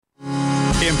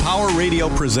Empower Radio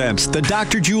presents The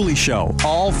Dr. Julie Show,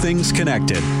 All Things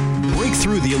Connected. Break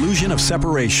through the illusion of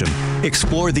separation,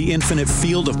 explore the infinite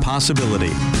field of possibility,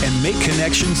 and make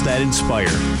connections that inspire.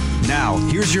 Now,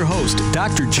 here's your host,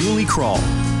 Dr. Julie Kroll.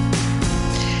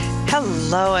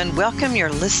 Hello and welcome. You're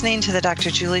listening to The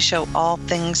Dr. Julie Show, All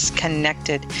Things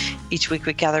Connected. Each week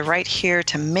we gather right here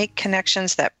to make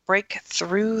connections that break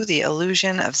through the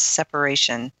illusion of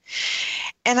separation.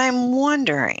 And I'm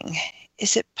wondering,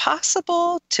 is it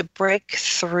possible to break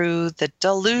through the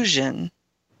delusion,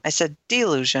 I said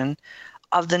delusion,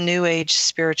 of the New Age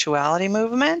spirituality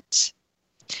movement?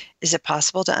 Is it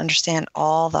possible to understand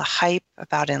all the hype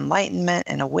about enlightenment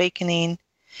and awakening?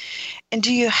 And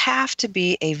do you have to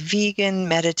be a vegan,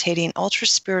 meditating,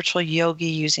 ultra-spiritual yogi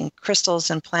using crystals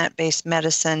and plant-based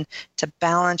medicine to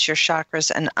balance your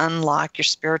chakras and unlock your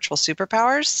spiritual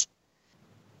superpowers?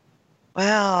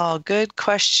 Well, good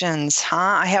questions, huh?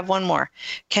 I have one more.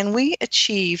 Can we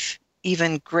achieve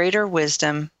even greater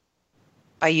wisdom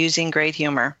by using great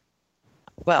humor?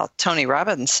 Well, Tony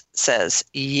Robbins says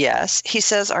yes. He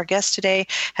says our guest today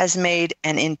has made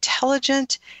an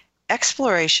intelligent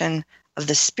exploration of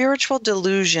the spiritual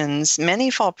delusions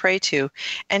many fall prey to,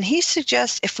 and he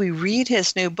suggests if we read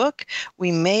his new book,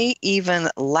 we may even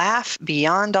laugh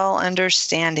beyond all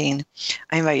understanding.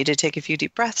 I invite you to take a few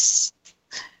deep breaths.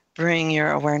 Bring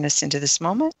your awareness into this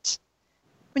moment,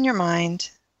 open your mind,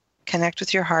 connect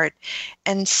with your heart,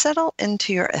 and settle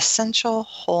into your essential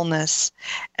wholeness.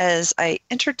 As I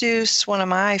introduce one of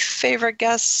my favorite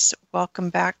guests, welcome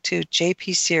back to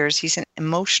JP Sears. He's an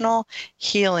emotional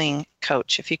healing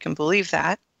coach, if you can believe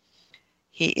that.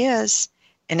 He is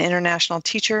an international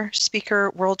teacher, speaker,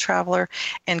 world traveler,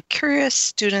 and curious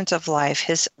student of life.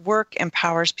 His work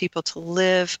empowers people to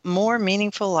live more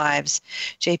meaningful lives.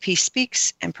 JP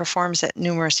speaks and performs at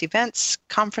numerous events,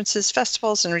 conferences,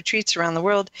 festivals, and retreats around the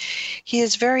world. He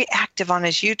is very active on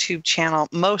his YouTube channel,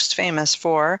 most famous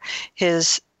for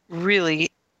his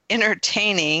really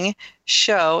entertaining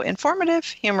show, informative,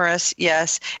 humorous,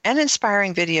 yes, and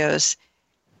inspiring videos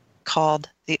called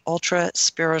the Ultra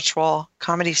Spiritual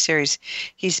Comedy Series.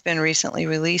 He has recently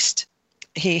released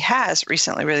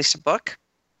a book,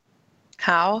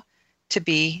 How to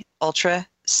Be Ultra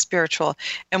Spiritual.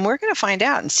 And we're going to find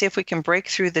out and see if we can break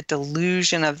through the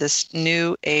delusion of this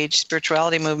new age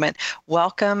spirituality movement.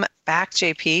 Welcome back,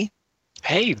 JP.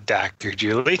 Hey, Dr.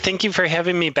 Julie. Thank you for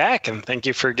having me back, and thank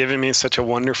you for giving me such a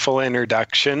wonderful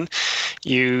introduction.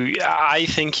 I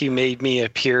think you made me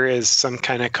appear as some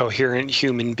kind of coherent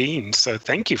human being, so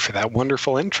thank you for that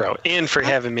wonderful intro and for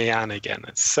having me on again.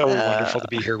 It's so wonderful to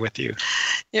be here with you.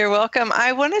 You're welcome.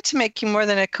 I wanted to make you more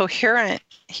than a coherent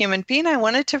human being. I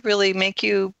wanted to really make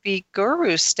you be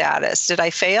guru status. Did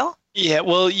I fail? Yeah,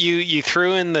 well, you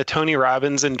threw in the Tony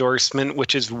Robbins endorsement,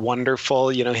 which is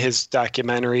wonderful. You know, his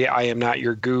documentary, I Am Not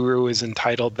Your Guru, is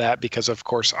entitled that because, of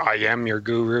course, I am your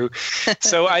guru.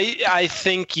 So I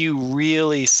think you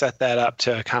really set that up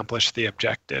to accomplish the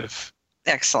objective.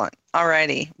 Excellent. All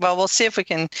righty. Well, we'll see if we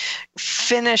can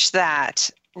finish that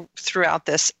throughout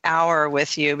this hour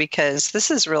with you, because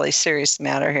this is really serious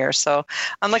matter here. So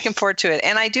I'm looking forward to it.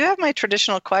 And I do have my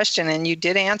traditional question, and you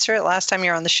did answer it last time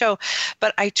you were on the show,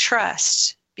 but I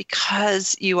trust,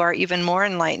 because you are even more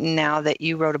enlightened now that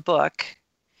you wrote a book,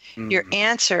 your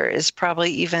answer is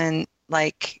probably even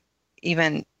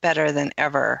better than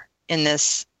ever in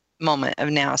this moment of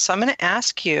now. So I'm going to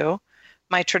ask you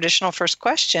my traditional first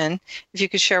question. If you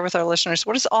could share with our listeners,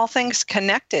 what does All Things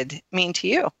Connected mean to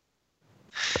you?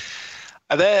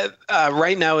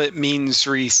 Right now it means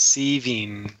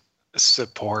receiving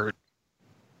support.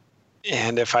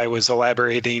 And if I was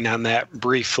elaborating on that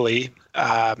briefly,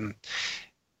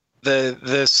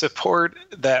 the support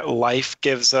that life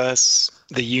gives us,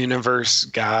 the universe,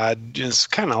 God,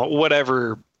 just kind of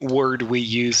whatever word we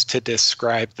use to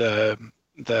describe the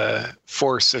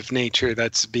force of nature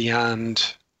that's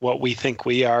beyond what we think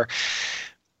we are.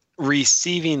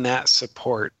 Receiving that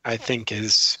support, I think,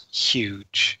 is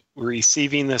huge.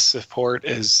 Receiving the support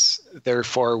is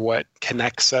therefore what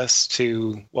connects us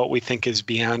to what we think is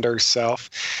beyond ourselves.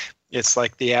 It's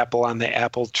like the apple on the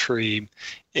apple tree,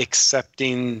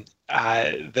 accepting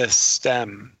the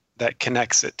stem that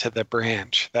connects it to the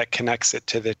branch, that connects it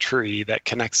to the tree, that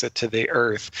connects it to the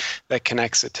earth, that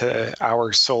connects it to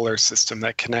our solar system,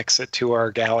 that connects it to our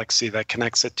galaxy, that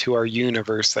connects it to our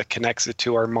universe, that connects it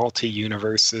to our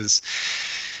multi-universes.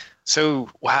 So,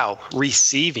 wow,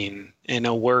 receiving in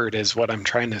a word is what I'm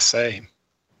trying to say.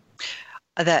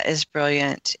 That is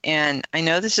brilliant. And I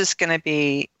know this is going to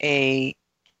be a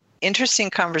interesting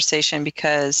conversation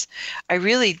because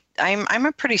I'm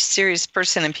a pretty serious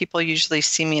person, and people usually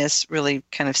see me as really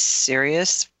kind of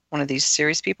serious one of these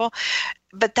serious people.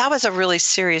 But that was a really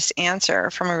serious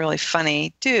answer from a really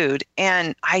funny dude.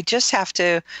 And I just have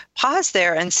to pause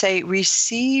there and say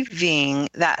receiving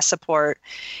that support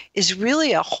is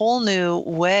really a whole new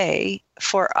way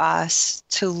for us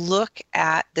to look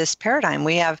at this paradigm.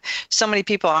 We have so many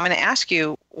people. I'm going to ask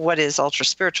you what is ultra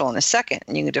spiritual in a second,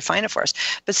 and you can define it for us.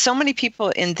 But so many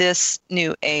people in this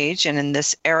new age and in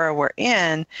this era we're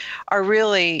in are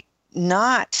really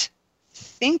not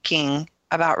thinking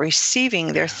about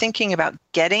receiving. They're thinking about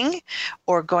getting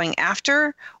or going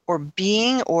after or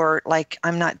being, or like,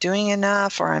 I'm not doing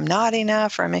enough, or I'm not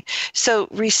enough, so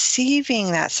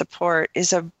receiving that support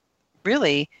is a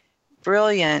really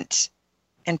brilliant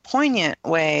and poignant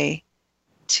way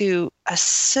to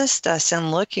assist us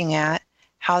in looking at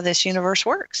how this universe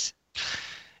works.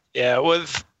 Yeah,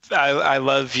 I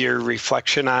love your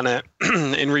reflection on it.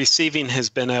 And receiving has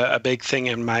been a big thing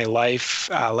in my life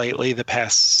lately, the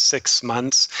past 6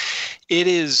 months. It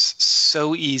is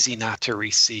so easy not to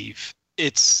receive.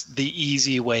 It's the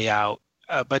easy way out.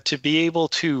 But to be able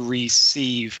to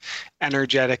receive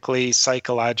energetically,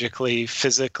 psychologically,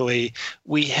 physically,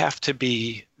 we have to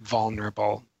be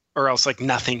vulnerable, or else like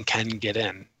nothing can get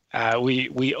in.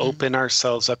 We open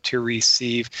ourselves up to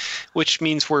receive, which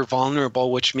means we're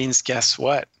vulnerable, which means, guess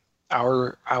what?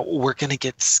 We're going to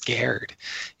get scared.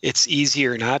 It's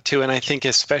easier not to. And I think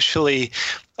especially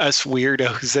us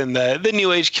weirdos in the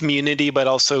New Age community, but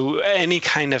also any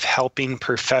kind of helping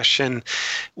profession,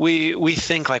 we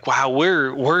think like, wow,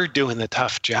 we're doing the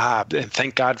tough job. And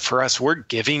thank God for us, we're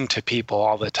giving to people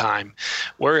all the time.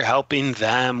 We're helping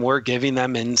them. We're giving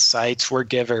them insights. We're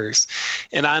givers.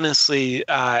 And honestly,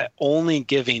 only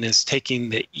giving is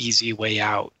taking the easy way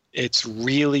out. It's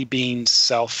really being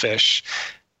selfish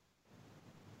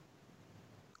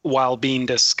while being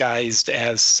disguised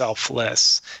as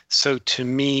selfless. So to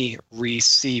me,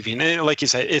 receiving, and like you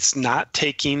said, it's not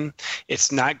taking,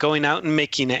 it's not going out and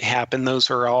making it happen. Those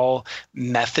are all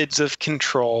methods of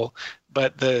control,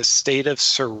 but the state of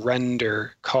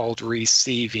surrender called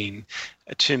receiving,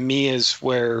 to me, is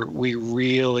where we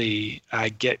really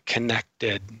get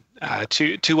connected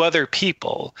to other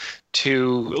people,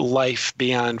 to life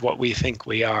beyond what we think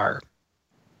we are.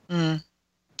 Mm.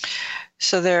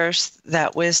 So there's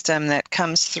that wisdom that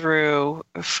comes through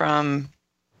from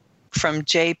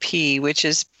JP, which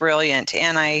is brilliant.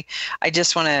 And I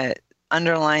just want to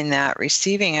underline that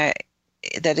receiving,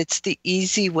 that it's the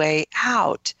easy way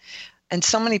out. And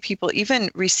so many people,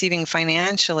 even receiving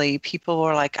financially, people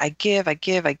are like, I give.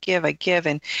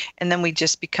 And then we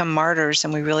just become martyrs,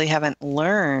 and we really haven't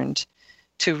learned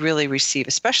to really receive,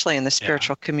 especially in the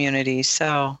spiritual community.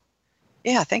 So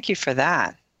yeah, thank you for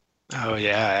that. Oh,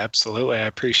 yeah, absolutely. I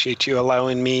appreciate you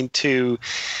allowing me to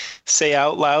say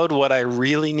out loud what I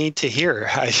really need to hear.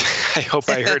 I hope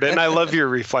I heard it, and I love your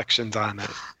reflections on it.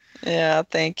 Yeah,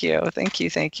 thank you.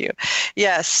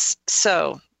 Yes,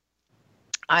 so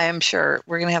I am sure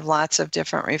we're going to have lots of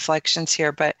different reflections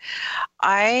here, but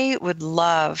I would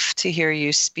love to hear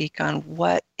you speak on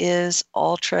what is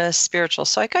ultra spiritual.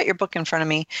 So I got your book in front of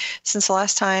me. Since the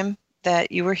last time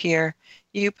that you were here,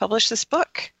 you published this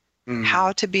book.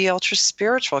 How to be ultra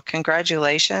spiritual.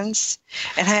 Congratulations.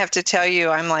 And I have to tell you,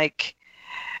 I'm like,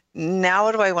 now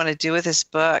what do I want to do with this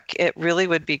book? It really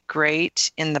would be great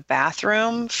in the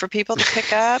bathroom for people to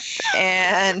pick up.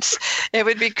 And it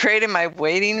would be great in my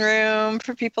waiting room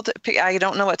for people to pick. I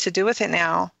don't know what to do with it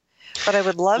now, but I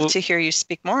would love to hear you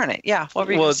speak more on it. Yeah, what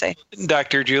were you going to say?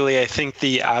 Dr. Julie, I think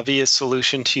the obvious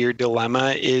solution to your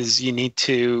dilemma is you need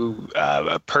to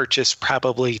purchase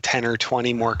probably 10 or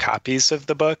 20 more copies of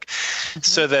the book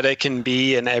so that it can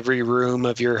be in every room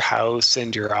of your house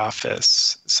and your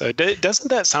office. So doesn't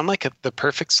that sound like the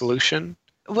perfect solution?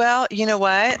 Well, you know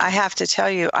what? I have to tell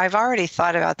you, I've already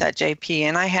thought about that, JP,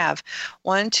 and I have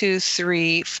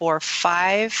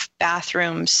 5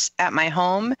 bathrooms at my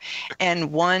home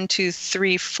and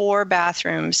 4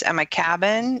 bathrooms at my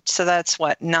cabin. So that's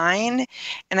 9.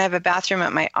 And I have a bathroom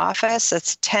at my office.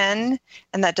 That's 10.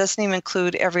 And that doesn't even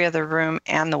include every other room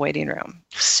and the waiting room.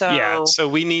 So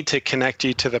we need to connect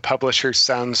you to the publisher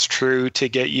Sounds True to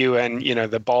get you in,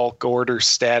 the bulk order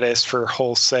status for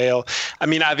wholesale. I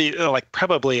mean,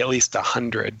 probably at least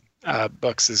 100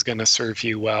 books is going to serve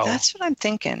you well. That's what I'm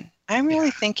thinking. I'm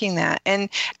really thinking that. And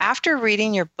after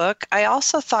reading your book, I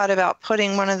also thought about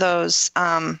putting one of those,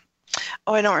 I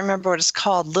don't remember what it's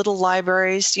called, little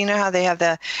libraries. You know how they have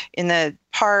in the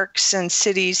parks and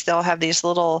cities, they'll have these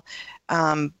little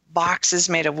boxes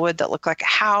made of wood that look like a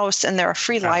house, and they're a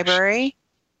free library,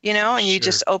 and you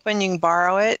just open, you can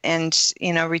borrow it and,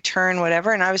 return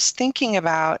whatever. And I was thinking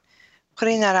about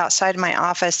putting that outside my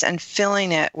office and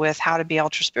filling it with how to be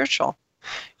ultra spiritual.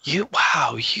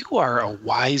 Wow, you are a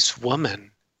wise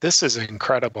woman. This is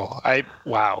incredible.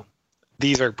 Wow.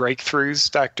 These are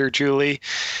breakthroughs, Dr. Julie.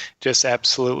 Just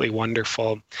absolutely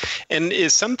wonderful. And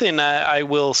is something I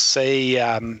will say,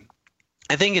 I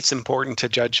think it's important to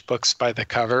judge books by the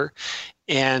cover.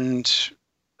 And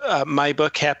my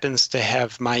book happens to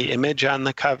have my image on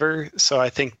the cover. So I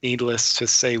think needless to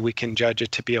say, we can judge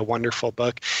it to be a wonderful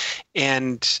book.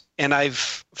 And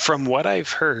from what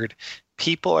I've heard,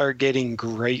 people are getting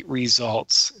great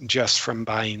results just from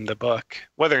buying the book,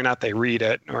 whether or not they read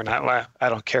it or not. I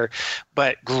don't care,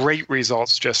 but great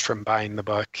results just from buying the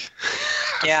book.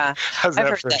 Yeah. How's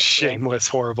that for shameless,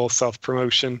 horrible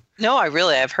self-promotion? No,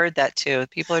 I've heard that too.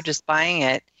 People are just buying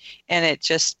it, and it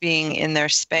just being in their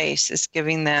space is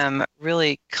giving them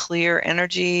really clear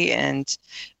energy and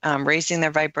raising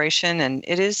their vibration. And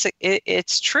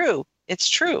it's true. It's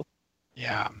true.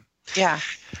 Yeah. Yeah.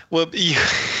 Well,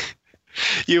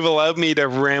 you've allowed me to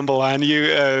ramble on.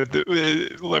 You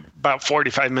about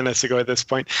 45 minutes ago at this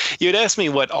point, you had asked me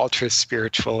what ultra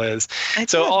spiritual is.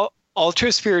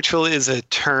 Ultra spiritual is a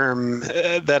term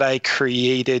that I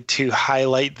created to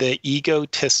highlight the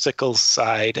egotistical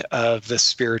side of the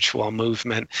spiritual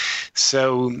movement.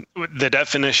 So the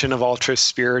definition of ultra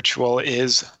spiritual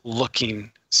is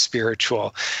looking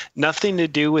spiritual. Nothing to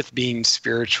do with being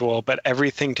spiritual, but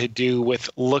everything to do with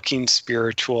looking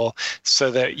spiritual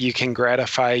so that you can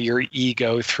gratify your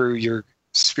ego through your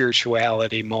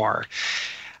spirituality more.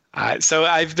 So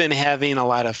I've been having a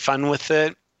lot of fun with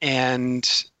it, and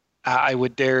I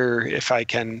would dare, if I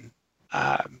can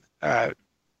tell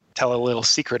a little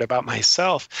secret about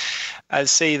myself, I'd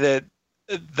say that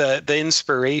the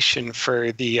inspiration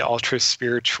for the ultra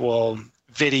spiritual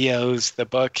videos, the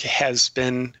book, has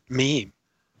been me.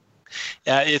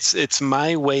 It's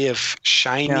my way of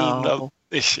shining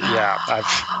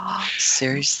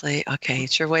Seriously? Okay,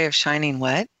 it's your way of shining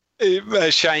what?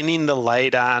 Shining the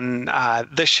light on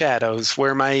the shadows,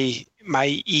 where my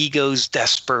ego's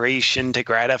desperation to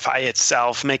gratify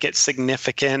itself, make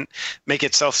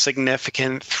itself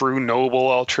significant through noble,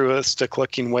 altruistic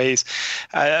looking ways.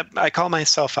 I call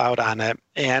myself out on it.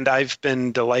 And I've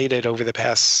been delighted over the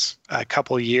past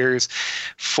couple years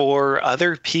for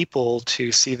other people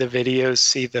to see the videos,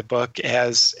 see the book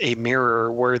as a mirror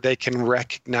where they can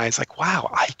recognize, like, wow,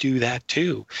 I do that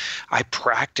too. I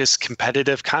practice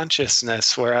competitive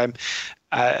consciousness where I'm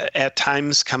at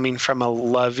times coming from a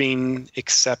loving,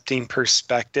 accepting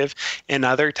perspective. And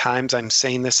other times I'm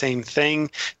saying the same thing,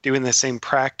 doing the same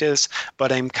practice,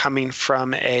 but I'm coming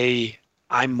from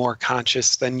I'm more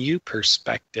conscious than you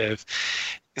perspective.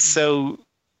 So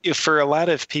for a lot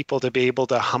of people to be able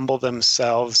to humble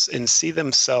themselves and see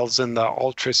themselves in the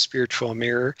ultra spiritual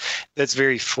mirror, that's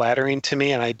very flattering to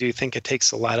me. And I do think it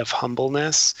takes a lot of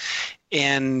humbleness.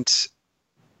 And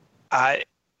I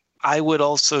would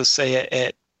also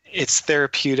say it's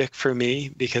therapeutic for me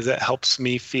because it helps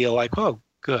me feel like, oh,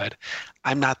 good,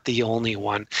 I'm not the only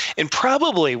one. And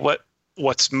probably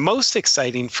what's most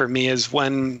exciting for me is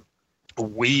when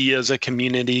we as a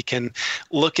community can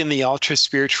look in the ultra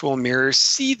spiritual mirror,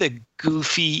 see the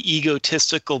goofy,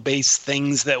 egotistical based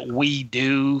things that we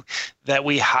do, that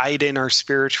we hide in our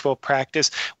spiritual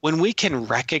practice. When we can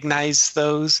recognize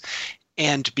those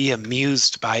and be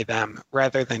amused by them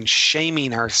rather than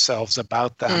shaming ourselves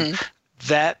about them.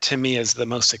 That to me is the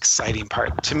most exciting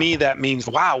part. To me, that means,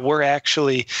 wow, we're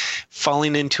actually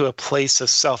falling into a place of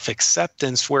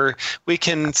self-acceptance where we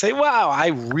can say, wow,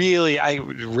 I'm really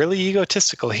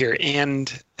egotistical here,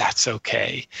 and that's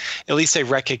okay. At least I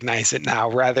recognize it now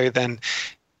rather than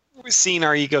seeing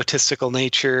our egotistical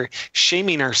nature,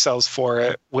 shaming ourselves for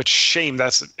it, which shame,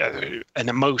 that's an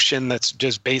emotion that's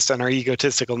just based on our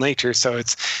egotistical nature. So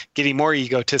it's getting more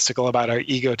egotistical about our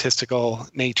egotistical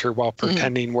nature while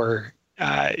pretending we're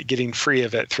getting free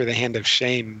of it through the hand of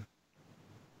shame.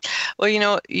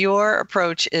 Well, your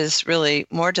approach is really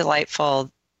more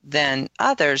delightful than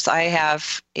others. I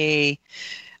have a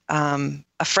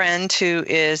friend who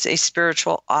is a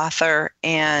spiritual author,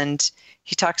 and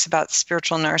he talks about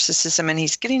spiritual narcissism, and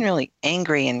he's getting really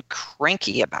angry and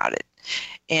cranky about it.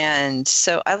 And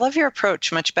so I love your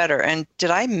approach much better. And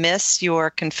did I miss your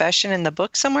confession in the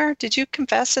book somewhere? Did you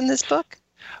confess in this book?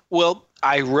 Well,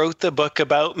 I wrote the book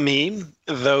about me,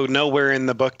 though nowhere in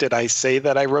the book did I say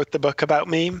that I wrote the book about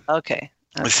me. Okay.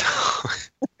 So,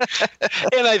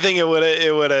 and I think it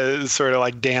would have sort of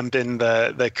like dampened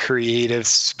the creative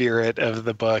spirit of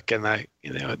the book and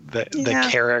the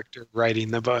character writing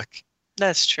the book.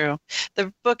 That's true.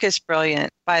 The book is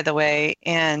brilliant, by the way,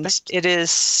 and it is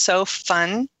so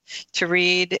fun to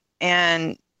read.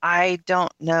 And I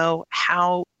don't know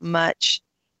how much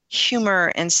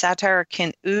humor and satire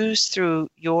can ooze through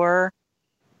your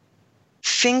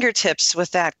fingertips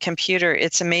with that computer.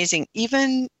 It's amazing.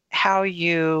 Even how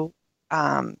you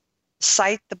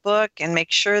cite the book and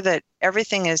make sure that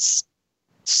everything is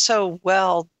so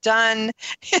well done.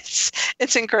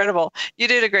 It's incredible. You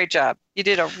did a great job. You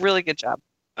did a really good job.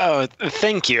 Oh,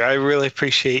 thank you. I really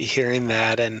appreciate hearing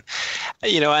that. And,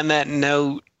 on that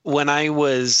note, when I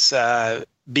was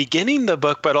beginning the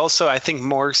book, but also I think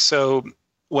more so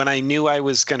when I knew I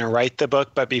was going to write the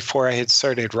book, but before I had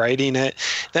started writing it,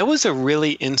 that was a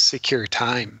really insecure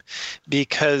time,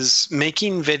 because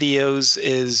making videos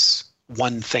is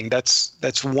one thing.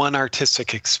 That's one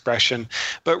artistic expression,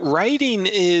 but writing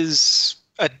is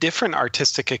a different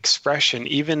artistic expression,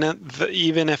 even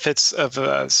if it's of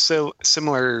a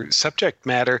similar subject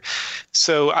matter.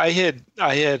 So I had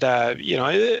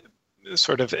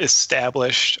sort of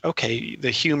established, okay,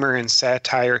 the humor and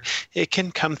satire, it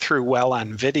can come through well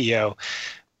on video,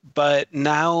 but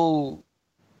now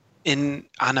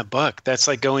on a book, that's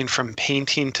like going from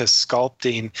painting to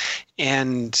sculpting.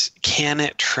 And can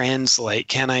it translate?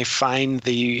 Can I find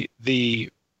the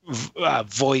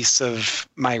voice of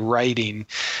my writing?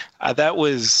 That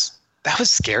was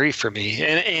scary for me,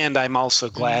 and I'm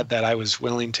also glad that I was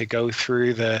willing to go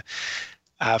through the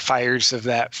fires of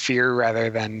that fear rather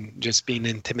than just being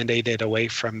intimidated away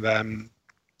from them.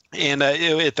 And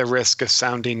at the risk of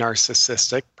sounding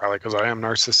narcissistic, probably because I am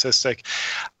narcissistic,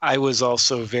 I was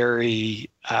also very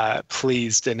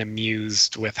pleased and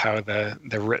amused with how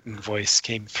the written voice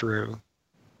came through.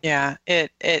 Yeah,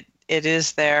 it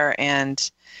is there,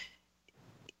 and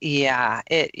yeah,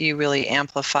 you really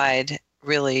amplified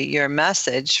your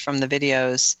message from the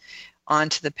videos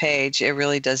onto the page. It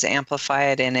really does amplify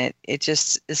it, and it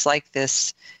just is like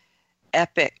this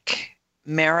epic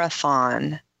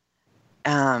marathon.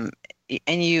 And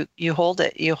you hold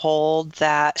it. You hold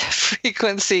that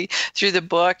frequency through the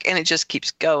book, and it just keeps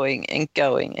going and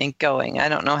going and going. I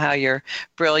don't know how your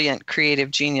brilliant, creative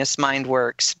genius mind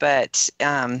works, but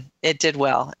it did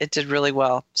well. It did really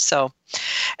well. So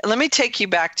let me take you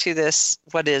back to this,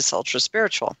 what is ultra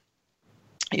spiritual?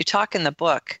 You talk in the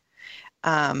book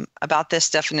about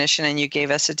this definition, and you gave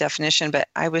us a definition, but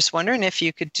I was wondering if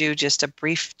you could do just a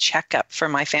brief checkup for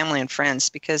my family and friends,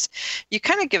 because you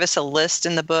kind of give us a list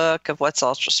in the book of what's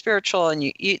ultra spiritual,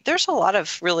 and there's a lot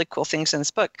of really cool things in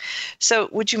this book. So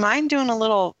would you mind doing a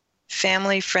little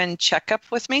family friend checkup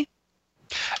with me?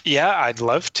 Yeah, I'd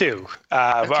love to.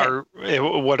 Okay.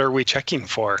 What are we checking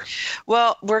for?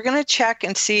 Well, we're going to check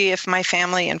and see if my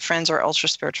family and friends are ultra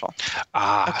spiritual.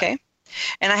 Okay.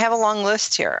 And I have a long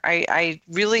list here. I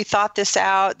really thought this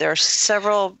out. There are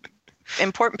several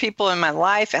important people in my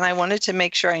life, and I wanted to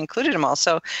make sure I included them all.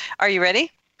 So are you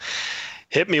ready?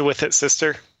 Hit me with it,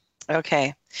 sister.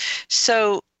 Okay.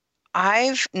 So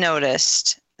I've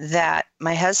noticed that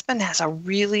my husband has a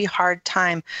really hard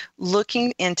time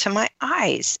looking into my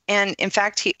eyes. And in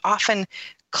fact, he often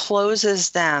closes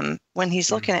them when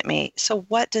he's looking at me. So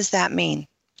what does that mean?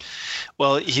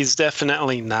 Well, he's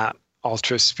definitely not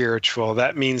ultra spiritual.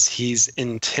 That means he's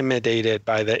intimidated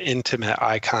by the intimate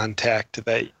eye contact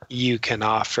that you can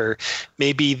offer.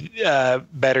 Maybe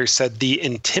better said, the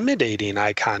intimidating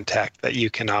eye contact that you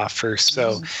can offer.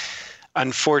 So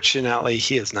unfortunately,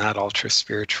 he is not ultra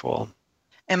spiritual.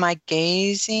 Am I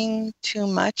gazing too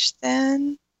much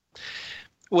then?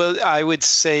 Well, I would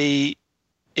say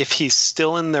if he's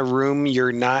still in the room,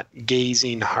 you're not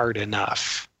gazing hard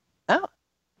enough. Oh,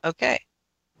 okay.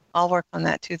 I'll work on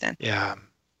that too then. Yeah.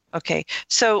 Okay.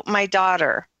 So my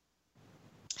daughter,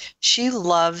 she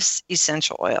loves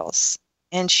essential oils,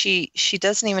 and she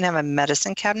doesn't even have a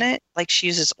medicine cabinet. Like, she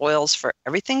uses oils for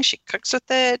everything. She cooks with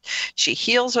it. She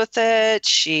heals with it.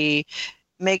 She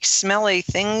makes smelly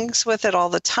things with it all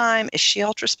the time. Is she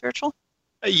ultra spiritual?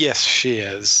 Yes, she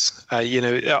is.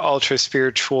 Ultra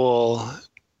spiritual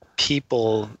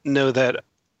people know that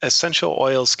essential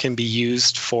oils can be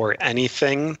used for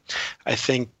anything. I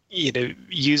think,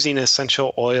 using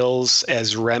essential oils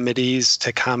as remedies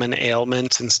to common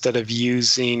ailments instead of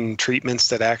using treatments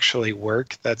that actually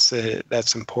work, that's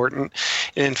important.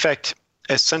 And in fact,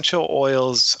 essential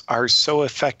oils are so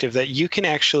effective that you can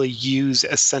actually use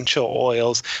essential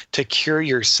oils to cure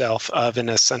yourself of an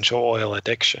essential oil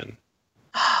addiction.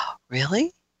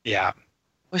 Really? Yeah.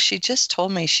 Well, she just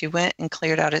told me she went and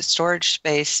cleared out its storage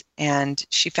space, and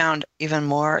she found even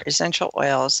more essential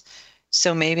oils.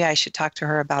 So maybe I should talk to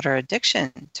her about her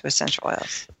addiction to essential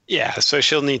oils. Yeah, so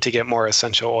she'll need to get more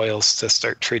essential oils to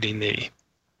start treating the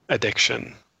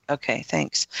addiction. Okay,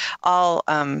 thanks. I'll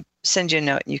send you a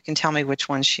note, and you can tell me which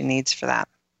ones she needs for that.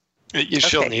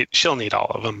 She'll need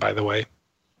all of them, by the way.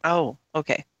 Oh,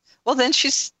 okay. Well, then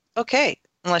she's okay,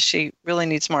 unless she really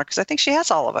needs more, because I think she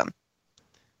has all of them.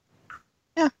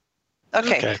 Yeah.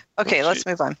 Okay. Okay, let's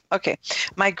move on. Okay.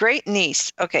 My great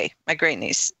niece.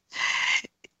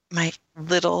 My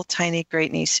little tiny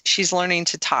great niece. She's learning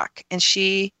to talk, and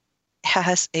she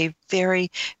has a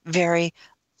very, very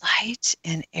light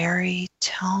and airy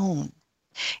tone.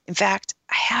 In fact,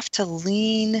 I have to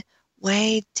lean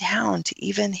way down to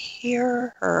even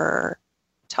hear her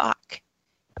talk.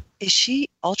 Is she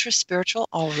ultra spiritual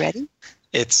already?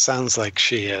 It sounds like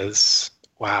she is.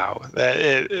 Wow.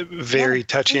 Very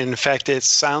touching. In fact, it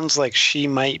sounds like she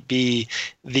might be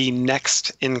the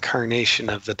next incarnation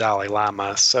of the Dalai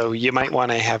Lama. So you might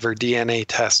want to have her DNA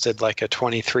tested like a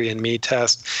 23andMe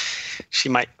test. She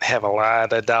might have a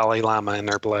lot of Dalai Lama in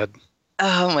her blood.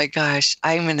 Oh my gosh.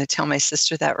 I'm going to tell my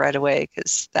sister that right away,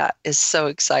 because that is so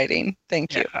exciting.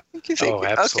 Thank you. Yeah. Thank you.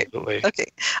 Absolutely. Okay.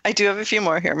 I do have a few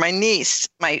more here. My niece,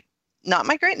 not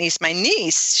my great niece, my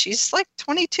niece, she's like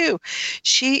 22.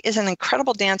 She is an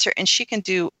incredible dancer, and she can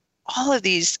do all of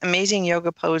these amazing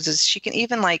yoga poses. She can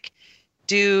even like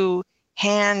do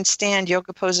handstand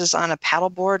yoga poses on a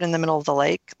paddleboard in the middle of the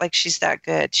lake. Like, she's that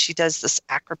good. She does this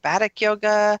acrobatic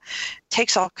yoga,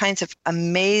 takes all kinds of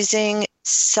amazing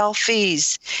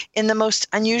selfies in the most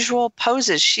unusual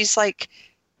poses. She's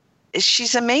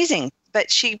amazing,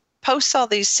 but she posts all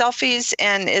these selfies,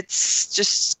 and it's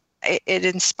just, it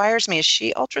inspires me. Is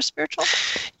she ultra spiritual?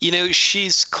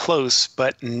 She's close,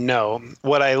 but no.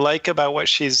 What I like about what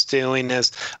she's doing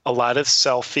is a lot of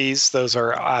selfies. Those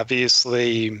are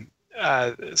obviously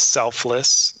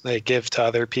selfless. They give to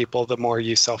other people the more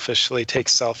you selfishly take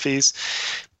selfies.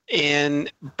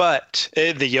 But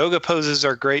the yoga poses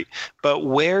are great. But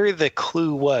where the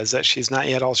clue was that she's not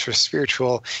yet ultra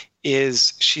spiritual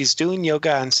is she's doing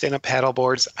yoga on stand-up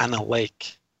paddleboards on a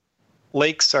lake.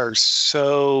 Lakes are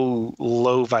so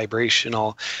low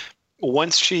vibrational.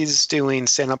 Once she's doing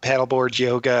stand-up paddleboard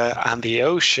yoga on the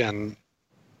ocean,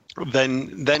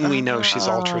 then we know she's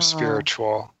ultra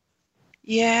spiritual.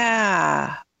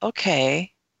 Yeah.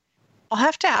 Okay. I'll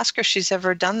have to ask her if she's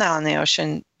ever done that on the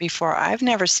ocean before. I've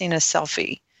never seen a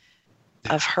selfie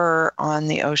of her on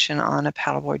the ocean on a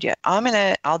paddleboard yet.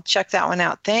 I'll check that one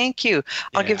out. Thank you.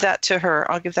 I'll give that to her.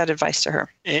 I'll give that advice to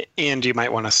her. And you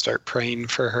might want to start praying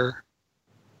for her.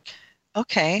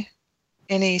 Okay.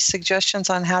 Any suggestions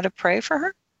on how to pray for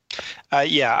her?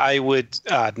 I would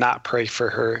not pray for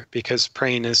her, because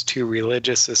praying is too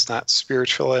religious. It's not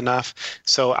spiritual enough.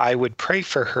 So I would pray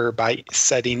for her by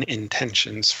setting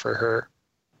intentions for her.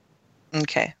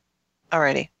 Okay.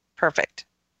 Alrighty. Perfect.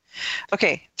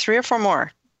 Okay. 3 or 4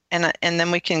 more. And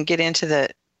then we can get into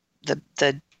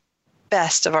the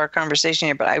best of our conversation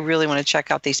here, but I really want to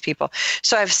check out these people.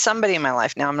 So I have somebody in my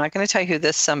life. Now, I'm not going to tell you who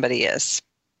this somebody is,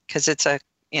 because it's a,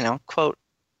 quote,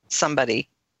 somebody,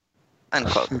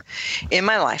 unquote, in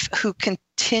my life who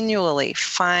continually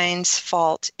finds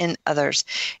fault in others.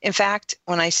 In fact,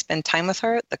 when I spend time with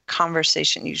her, the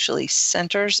conversation usually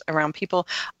centers around people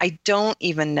I don't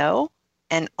even know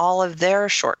and all of their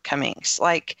shortcomings.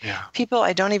 People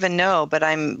I don't even know, but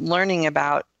I'm learning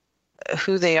about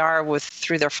who they are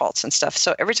through their faults and stuff.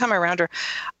 So every time I'm around her,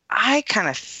 I kind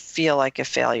of feel like a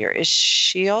failure. Is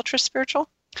she ultra spiritual?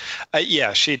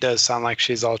 Yeah, she does sound like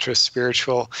she's ultra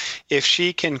spiritual. If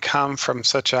she can come from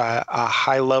such a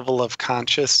high level of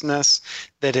consciousness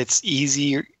that it's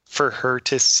easy for her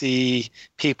to see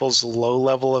people's low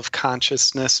level of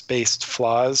consciousness based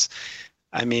flaws,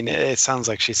 it sounds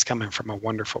like she's coming from a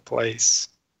wonderful place.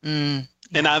 And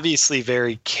obviously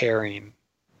very caring.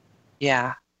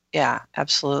 Yeah,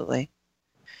 absolutely.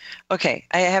 Okay,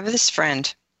 I have this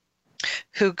friend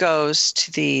who goes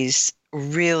to these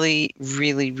really,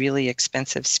 really, really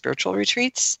expensive spiritual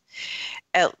retreats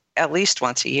at least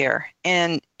once a year.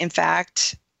 And in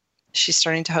fact, she's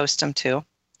starting to host them too.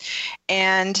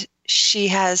 And she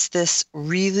has this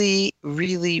really,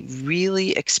 really,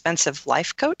 really expensive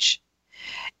life coach.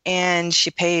 And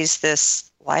she pays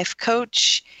this life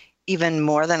coach even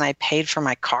more than I paid for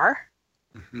my car.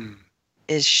 Mm-hmm.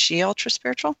 Is she ultra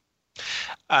spiritual?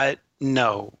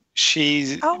 No.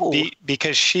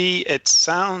 Because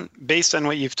based on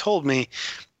what you've told me,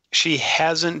 she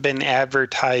hasn't been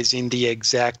advertising the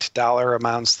exact dollar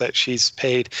amounts that she's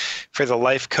paid for the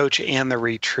life coach and the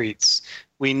retreats.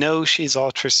 We know she's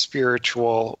ultra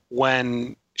spiritual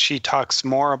when she talks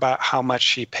more about how much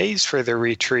she pays for the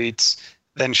retreats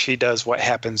than she does what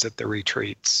happens at the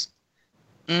retreats.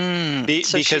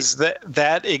 Because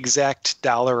that exact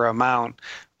dollar amount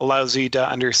allows you to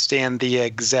understand the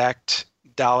exact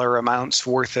dollar amounts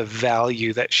worth of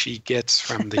value that she gets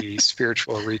from the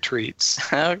spiritual retreats.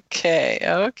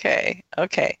 Okay.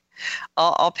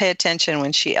 I'll pay attention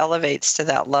when she elevates to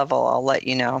that level. I'll let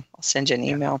you know. I'll send you an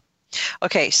email.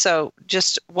 Okay, so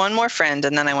just one more friend,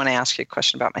 and then I want to ask you a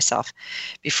question about myself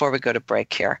before we go to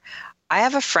break here. I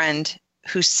have a friend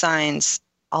who signs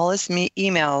all his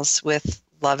emails with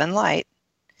love and light,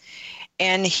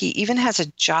 and he even has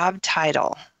a job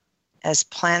title as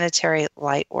planetary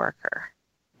light worker.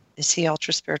 Is he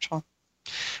ultra spiritual?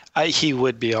 He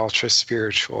would be ultra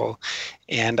spiritual,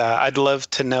 and I'd love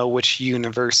to know which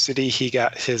university he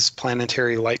got his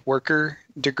planetary light worker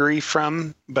degree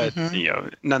from. But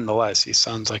nonetheless, he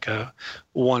sounds like a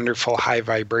wonderful, high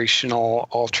vibrational,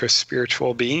 ultra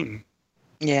spiritual being.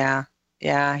 Yeah,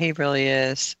 he really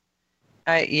is.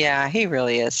 He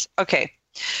really is. Okay,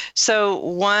 so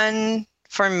one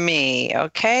for me,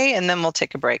 okay, and then we'll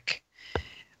take a break.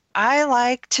 I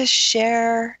like to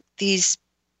share these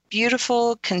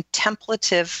beautiful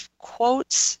contemplative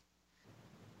quotes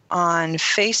on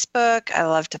Facebook. I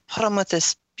love to put them with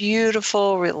this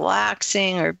beautiful,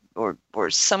 relaxing, or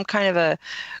some kind of a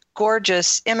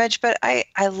gorgeous image, but I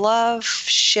love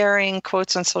sharing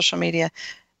quotes on social media.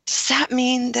 Does that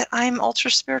mean that I'm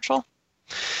ultra spiritual?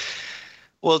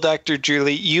 Well, Dr.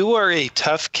 Julie, you are a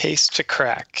tough case to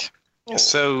crack.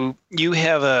 So you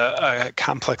have a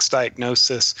complex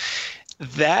diagnosis.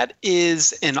 That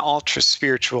is an ultra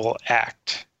spiritual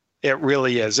act. It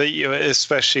really is,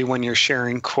 especially when you're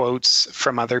sharing quotes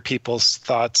from other people's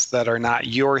thoughts that are not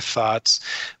your thoughts.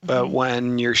 But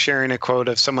when you're sharing a quote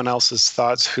of someone else's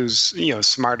thoughts who's,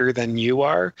 smarter than you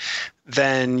are,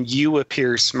 then you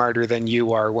appear smarter than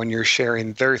you are when you're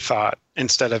sharing their thought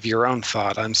instead of your own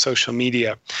thought on social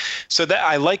media. So that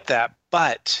I like that.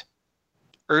 But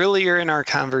earlier in our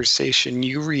conversation,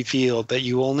 you revealed that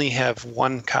you only have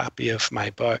one copy of my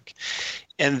book.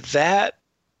 And that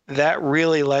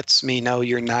really lets me know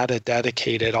you're not a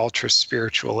dedicated ultra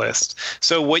spiritualist.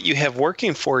 So what you have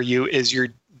working for you is you're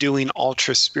doing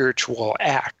ultra spiritual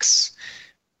acts,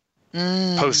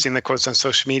 posting the quotes on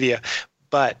social media.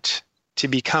 But to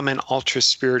become an ultra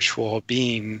spiritual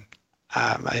being,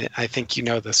 I think you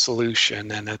know the solution,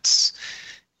 and it's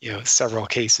several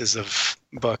cases of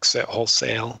books at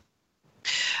wholesale.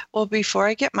 Well, before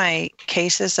I get my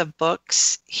cases of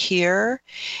books here,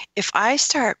 if I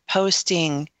start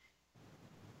posting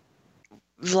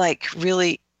like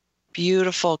really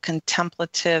beautiful,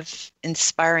 contemplative,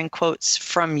 inspiring quotes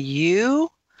from you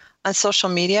on social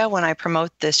media when I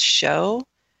promote this show,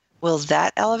 will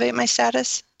that elevate my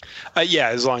status? Yeah,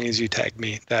 as long as you tag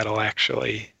me, that'll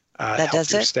actually help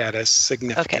your status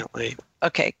significantly.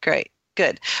 Okay, great.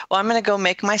 Good. Well, I'm going to go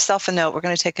make myself a note. We're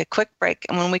going to take a quick break.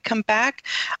 And when we come back,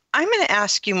 I'm going to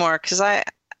ask you more because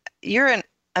you're an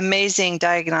amazing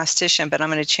diagnostician, but I'm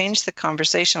going to change the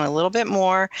conversation a little bit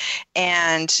more,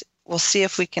 and we'll see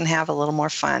if we can have a little more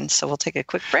fun. So we'll take a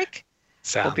quick break.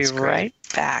 Sounds We'll be great. right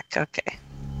back. Okay.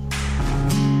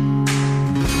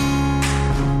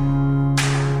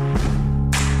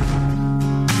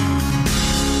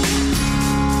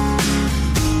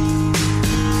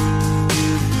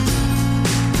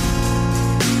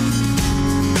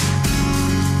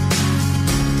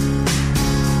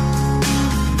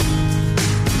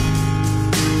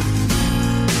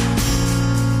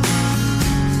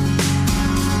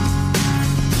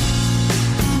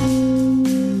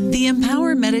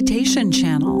 Meditation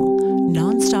channel,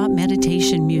 non-stop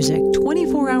meditation music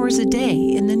 24 hours a day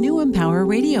in the new Empower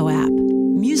radio app.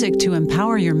 Music to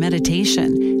empower your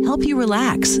meditation, help you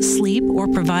relax, sleep, or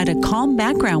provide a calm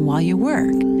background while you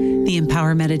work. The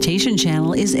Empower Meditation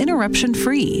channel is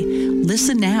interruption-free.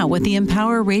 Listen now with the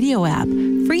Empower radio app,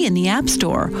 free in the App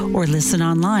Store, or listen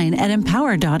online at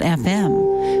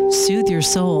empower.fm. Soothe your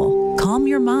soul, calm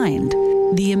your mind.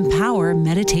 The Empower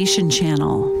Meditation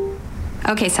channel.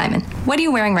 Okay, Simon, what are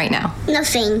you wearing right now?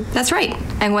 Nothing. That's right.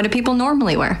 And what do people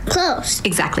normally wear? Clothes.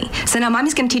 Exactly. So now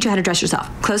Mommy's going to teach you how to dress yourself.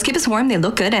 Clothes keep us warm, they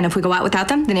look good, and if we go out without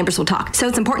them, the neighbors will talk. So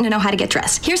it's important to know how to get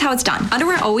dressed. Here's how it's done.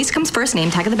 Underwear always comes first,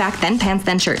 name tag at the back, then pants,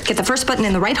 then shirt. Get the first button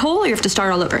in the right hole, or you have to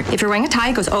start all over. If you're wearing a tie,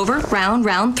 it goes over, round,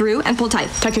 round, through, and pull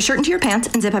tight. Tuck your shirt into your pants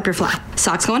and zip up your fly.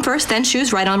 Socks going first, then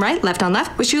shoes right on right, left on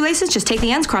left. With shoelaces, just take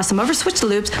the ends, cross them over, switch the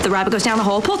loops. The rabbit goes down the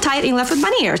hole, pull tight, and you're left with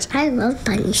bunny ears. I love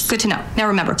bunnies. Good to know. Now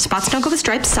remember, spots don't go with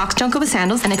stripes, socks don't go with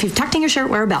sandals, and if you've tucked in your shirt,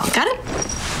 wear a belt. Got it?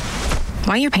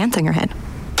 Why are your pants on your head?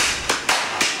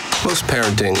 Most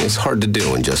parenting is hard to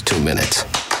do in just 2 minutes.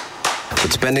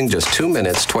 But spending just 2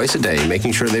 minutes twice a day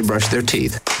making sure they brush their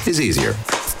teeth is easier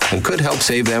and could help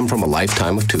save them from a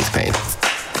lifetime of tooth pain.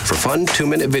 For fun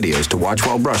 2-minute videos to watch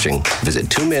while brushing, visit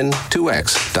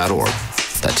 2min2x.org.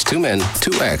 That's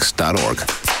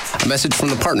 2min2x.org. A message from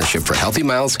the Partnership for Healthy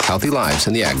Mouths, Healthy Lives,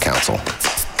 and the Ad Council.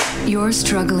 You're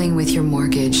struggling with your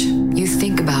mortgage. You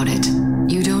think about it.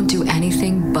 You don't do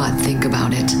anything but think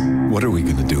about it. What are we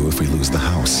going to do if we lose the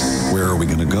house? Where are we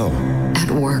going to go? At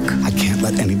work. I can't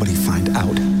let anybody find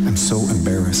out. I'm so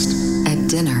embarrassed. At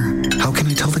dinner. How can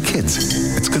I tell the kids?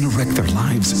 It's going to wreck their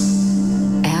lives.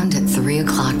 And at 3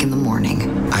 o'clock in the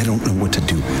morning. I don't know what to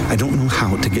do. I don't know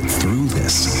how to get through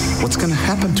this. What's going to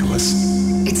happen to us?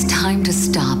 It's time to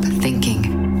stop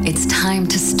thinking. It's time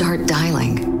to start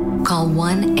dialing. Call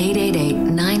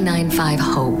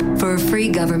 1-888-995-HOPE for a free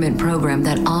government program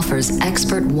that offers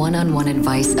expert one-on-one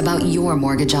advice about your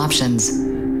mortgage options.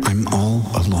 I'm all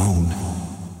alone.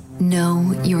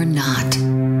 No, you're not.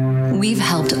 We've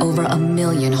helped over 1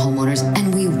 million homeowners,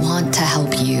 and we want to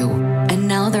help you. And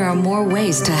now there are more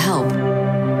ways to help.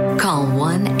 Call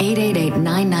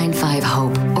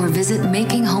 1-888-995-HOPE or visit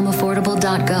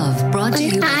makinghomeaffordable.gov. Brought to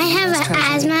you by I have an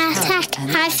asthma attack.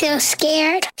 I feel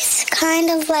scared. It's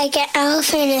kind of like an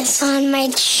elephant is on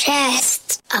my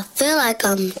chest. I feel like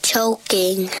I'm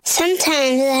choking.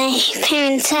 Sometimes my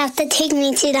parents have to take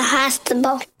me to the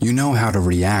hospital. You know how to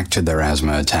react to their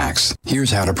asthma attacks.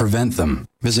 Here's how to prevent them.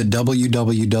 Visit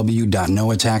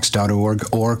www.noattacks.org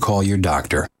or call your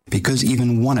doctor, because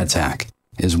even one attack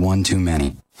is one too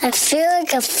many. I feel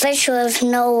like a fish with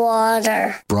no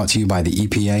water. Brought to you by the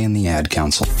EPA and the Ad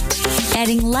Council.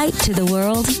 Adding light to the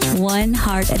world, one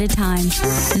heart at a time.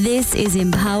 This is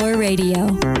Empower Radio.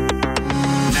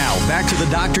 Now, back to the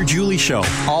Dr. Julie Show.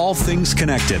 All things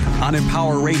connected on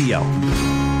Empower Radio.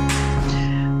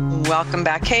 Welcome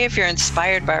back. Hey, if you're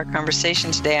inspired by our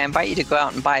conversation today, I invite you to go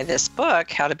out and buy this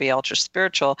book, How to Be Ultra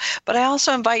Spiritual. But I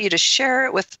also invite you to share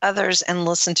it with others and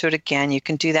listen to it again. You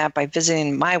can do that by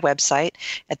visiting my website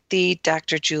at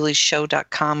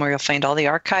thedrjulieshow.com, where you'll find all the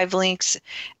archive links,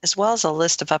 as well as a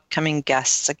list of upcoming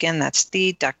guests. Again, that's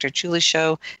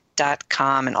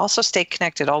thedrjulieshow.com. And also stay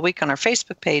connected all week on our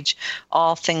Facebook page,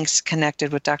 All Things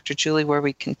Connected with Dr. Julie, where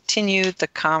we continue the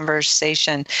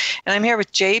conversation. And I'm here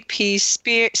with J.P.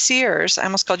 Sears. I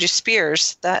almost called you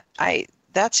Spears.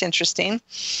 That's interesting.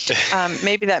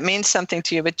 Maybe that means something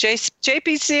to you. But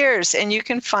J.P. Sears, and you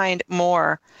can find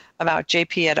more about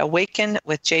JP at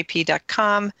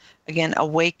awakenwithjp.com. Again,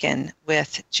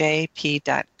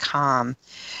 awakenwithjp.com.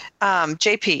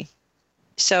 JP.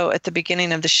 So at the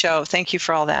beginning of the show, thank you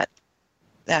for all that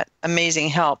amazing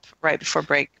help right before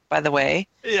break, by the way.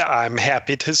 Yeah, I'm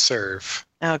happy to serve.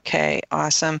 Okay,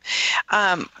 awesome.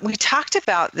 We talked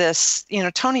about this,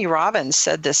 Tony Robbins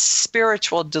said this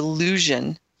spiritual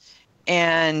delusion,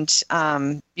 and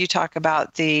you talk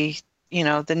about the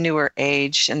newer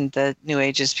age, and the new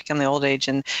age has become the old age.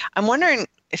 And I'm wondering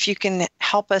if you can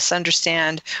help us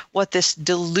understand what this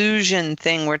delusion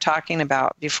thing we're talking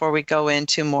about before we go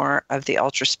into more of the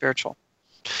ultra spiritual.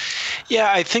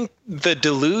 Yeah, I think the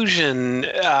delusion,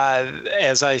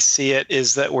 as I see it,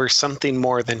 is that we're something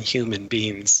more than human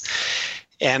beings.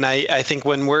 And I think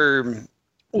when we're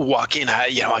walking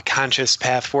a conscious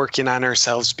path, working on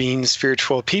ourselves, being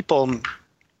spiritual people,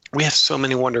 we have so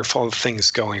many wonderful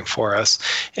things going for us.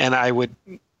 And I would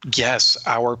guess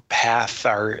our path,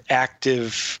 our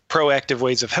proactive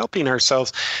ways of helping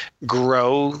ourselves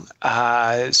grow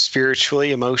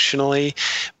spiritually, emotionally,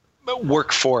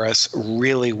 work for us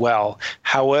really well.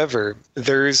 However,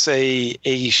 there's a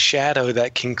shadow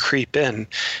that can creep in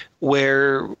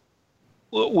where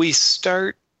we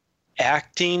start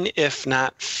acting, if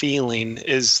not feeling,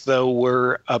 as though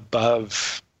we're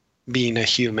above being a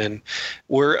human.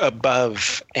 We're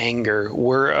above anger.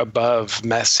 We're above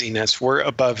messiness. We're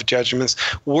above judgments.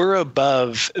 We're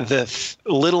above the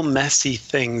little messy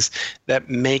things that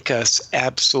make us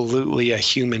absolutely a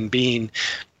human being.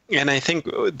 And I think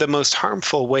the most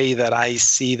harmful way that I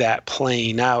see that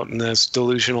playing out in this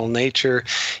delusional nature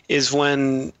is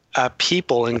when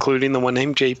people, including the one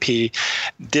named JP,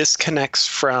 disconnects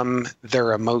from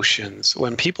their emotions.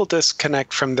 When people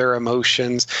disconnect from their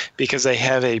emotions because they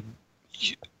have a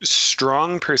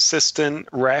strong, persistent,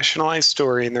 rationalized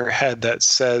story in their head that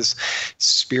says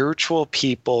spiritual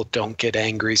people don't get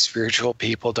angry, spiritual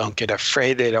people don't get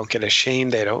afraid, they don't get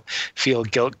ashamed, they don't feel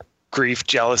guilt, grief,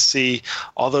 jealousy,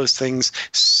 all those things.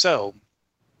 So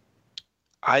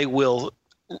I will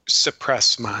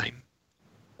suppress mine.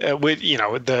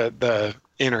 The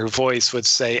inner voice would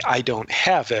say, I don't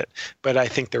have it. But I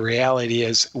think the reality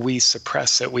is we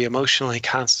suppress it. We emotionally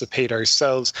constipate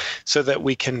ourselves so that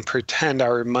we can pretend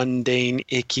our mundane,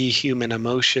 icky human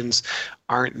emotions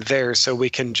aren't there, so we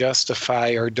can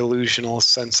justify our delusional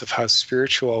sense of how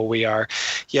spiritual we are.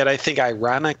 Yet I think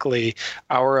ironically,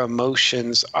 our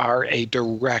emotions are a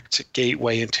direct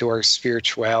gateway into our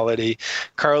spirituality.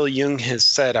 Carl Jung has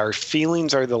said our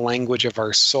feelings are the language of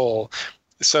our soul.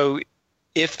 So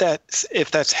if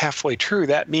that's halfway true,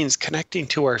 that means connecting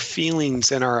to our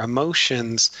feelings and our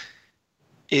emotions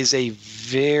is a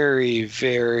very,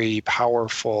 very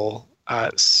powerful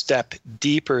step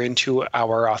deeper into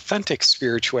our authentic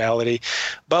spirituality.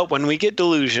 But when we get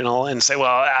delusional and say,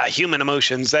 well, human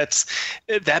emotions,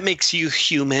 that makes you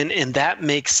human and that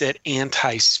makes it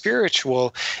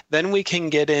anti-spiritual, then we can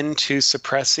get into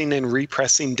suppressing and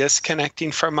repressing,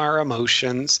 disconnecting from our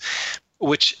emotions,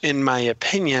 which in my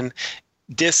opinion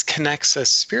disconnects us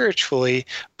spiritually,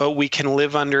 but we can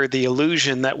live under the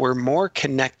illusion that we're more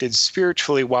connected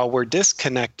spiritually while we're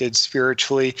disconnected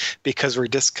spiritually because we're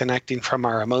disconnecting from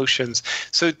our emotions.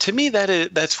 So to me,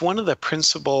 that's one of the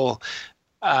principal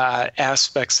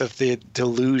aspects of the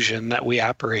delusion that we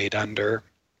operate under.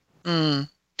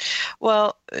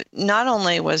 Well, not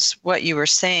only was what you were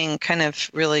saying kind of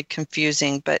really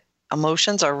confusing, but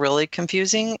emotions are really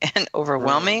confusing and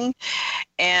overwhelming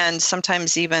and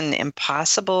sometimes even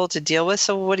impossible to deal with.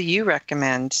 So what do you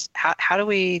recommend? How do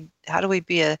we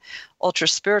be a ultra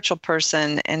spiritual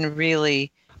person and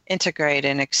really integrate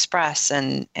and express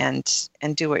and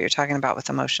do what you're talking about with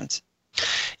emotions?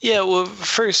 Yeah, well,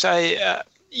 first,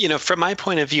 from my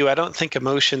point of view, I don't think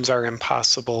emotions are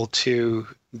impossible to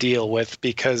deal with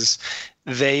because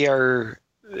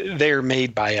they're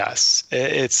made by us.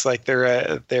 It's like they're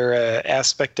a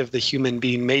aspect of the human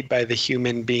being made by the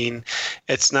human being.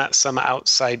 It's not some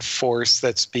outside force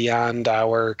that's beyond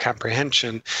our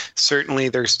comprehension. Certainly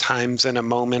there's times in a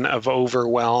moment of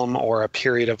overwhelm or a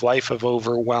period of life of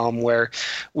overwhelm where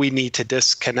we need to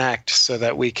disconnect so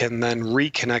that we can then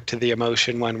reconnect to the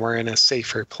emotion when we're in a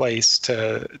safer place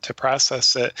to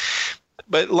process it.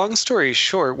 But long story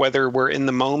short, whether we're in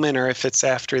the moment or if it's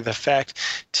after the fact,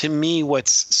 to me,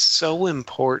 what's so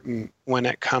important when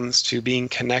it comes to being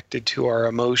connected to our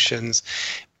emotions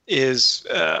is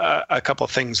a couple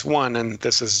things. One, and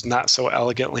this is not so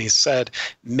elegantly said,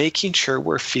 making sure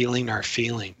we're feeling our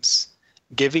feelings.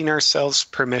 Giving ourselves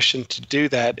permission to do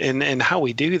that. And how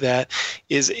we do that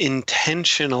is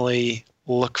intentionally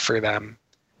look for them.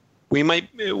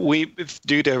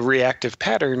 Due to reactive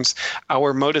patterns,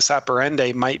 our modus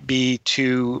operandi might be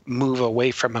to move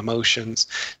away from emotions.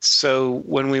 So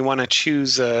when we want to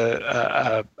choose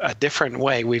a different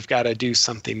way, we've got to do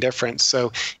something different.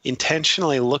 So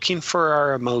intentionally looking for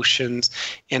our emotions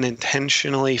and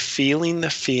intentionally feeling the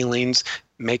feelings,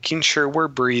 making sure we're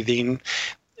breathing.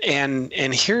 And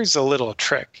here's a little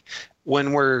trick.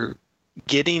 When we're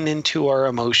getting into our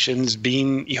emotions,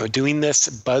 doing this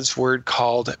buzzword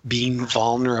called being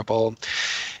vulnerable,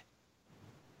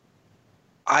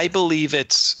 I believe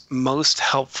it's most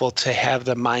helpful to have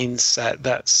the mindset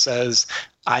that says,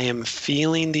 I am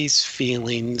feeling these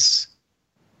feelings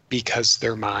because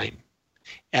they're mine.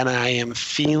 And I am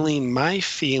feeling my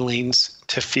feelings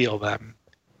to feel them,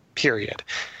 period.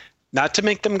 Not to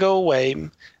make them go away.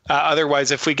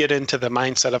 Otherwise, if we get into the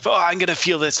mindset of, I'm going to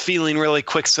feel this feeling really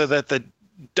quick so that the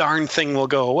darn thing will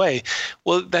go away.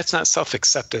 Well, that's not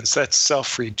self-acceptance. That's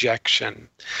self-rejection.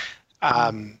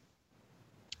 I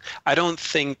don't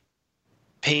think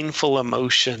painful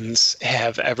emotions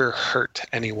have ever hurt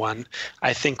anyone.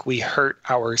 I think we hurt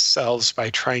ourselves by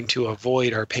trying to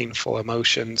avoid our painful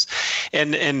emotions.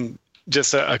 And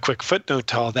just a quick footnote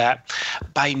to all that,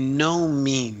 by no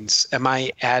means am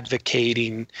I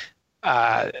advocating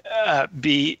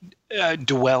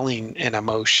dwelling in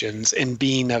emotions and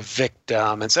being a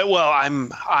victim and say, well,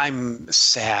 I'm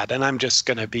sad and I'm just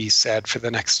going to be sad for the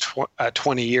next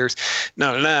 20 years.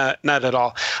 No, not at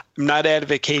all. I'm not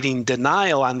advocating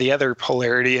denial on the other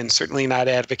polarity and certainly not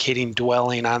advocating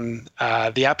dwelling on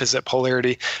the opposite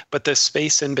polarity, but the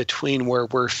space in between where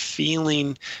we're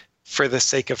feeling for the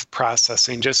sake of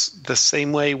processing, just the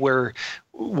same way where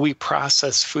we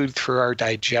process food through our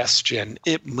digestion.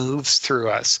 It moves through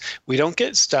us. We don't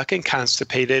get stuck and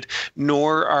constipated,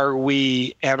 nor are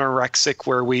we anorexic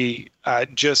where we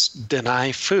just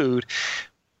deny food,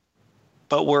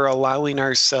 but we're allowing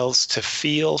ourselves to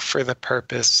feel for the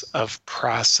purpose of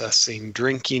processing,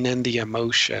 drinking in the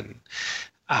emotion.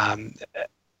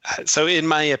 So in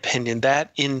my opinion, that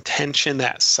intention,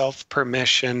 that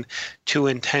self-permission to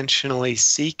intentionally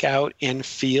seek out and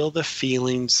feel the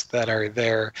feelings that are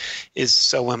there is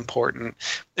so important.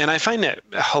 And I find it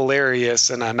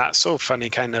hilarious in a not so funny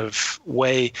kind of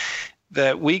way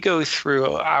that we go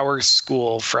through our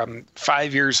school from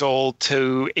 5 years old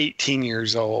to 18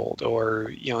 years old, or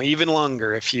even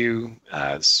longer if you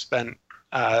spent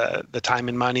the time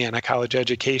and money on a college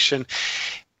education.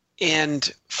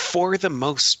 And for the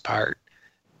most part,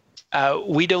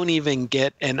 we don't even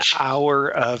get an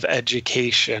hour of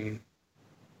education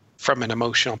from an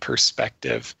emotional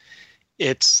perspective.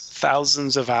 It's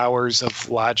thousands of hours of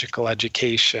logical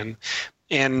education.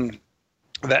 And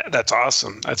that's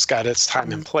awesome. That's got its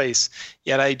time and place.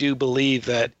 Yet I do believe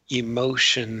that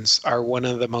emotions are one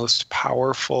of the most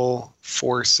powerful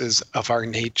forces of our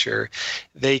nature.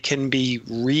 They can be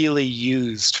really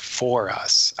used for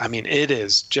us. I mean, it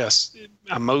is just,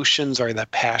 emotions are the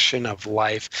passion of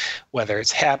life, whether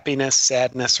it's happiness,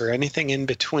 sadness, or anything in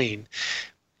between.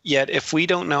 Yet if we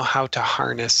don't know how to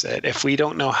harness it, if we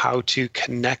don't know how to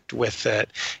connect with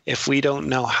it, if we don't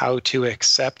know how to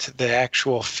accept the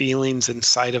actual feelings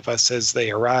inside of us as they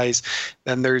arise,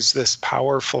 then there's this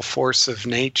powerful force of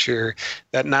nature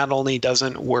that not only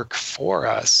doesn't work for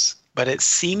us, but it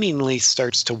seemingly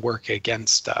starts to work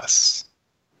against us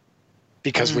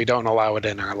because we don't allow it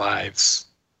in our lives.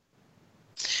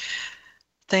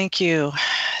 Thank you.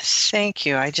 Thank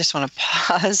you. I just want to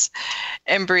pause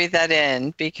and breathe that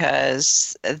in,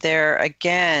 because there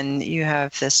again, you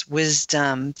have this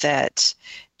wisdom that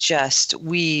just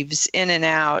weaves in and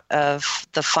out of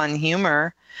the fun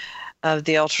humor of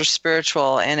the ultra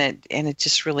spiritual, and it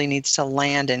just really needs to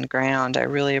land and ground. I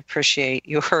really appreciate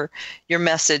your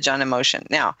message on emotion.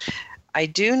 Now, I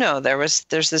do know there's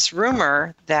this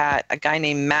rumor that a guy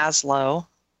named Maslow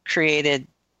created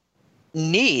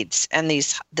needs and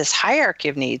this hierarchy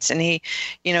of needs, and he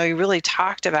really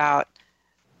talked about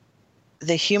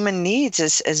the human needs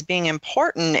as being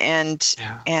important, and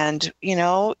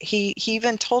he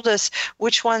even told us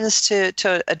which ones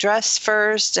to address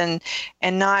first and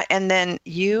not, and then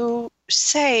you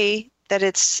say that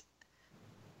it's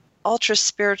ultra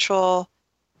spiritual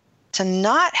to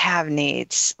not have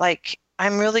needs. Like,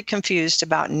 I'm really confused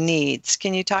about needs.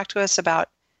 Can you talk to us about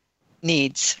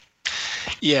needs?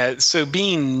 Yeah, so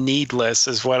being needless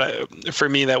is for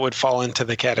me, that would fall into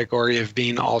the category of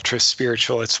being ultra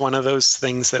spiritual. It's one of those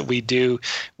things that we do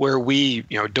where we,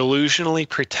 delusionally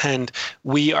pretend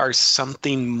we are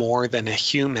something more than a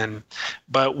human,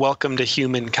 but welcome to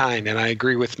humankind. And I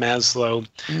agree with Maslow.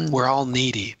 We're all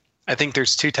needy. I think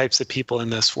there's two types of people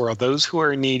in this world, those who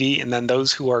are needy and then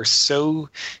those who are so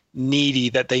needy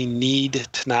that they need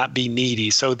to not be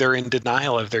needy. So they're in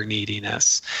denial of their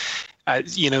neediness. I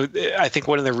think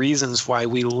one of the reasons why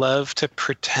we love to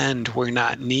pretend we're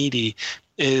not needy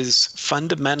is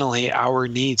fundamentally our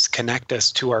needs connect us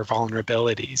to our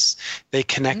vulnerabilities. They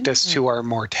connect us to our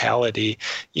mortality.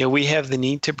 We have the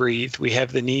need to breathe. We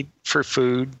have the need for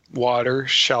food, water,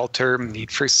 shelter,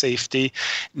 need for safety,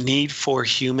 need for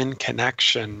human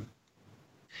connection.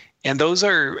 And those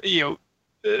are,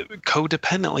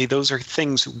 codependently, those are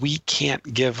things we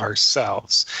can't give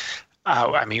ourselves.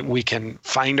 We can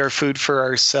find our food for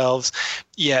ourselves,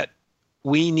 yet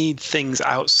we need things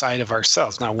outside of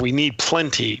ourselves. Now, we need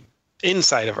plenty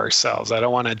inside of ourselves. I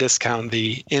don't want to discount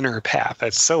the inner path.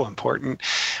 That's so important.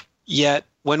 Yet,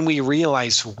 when we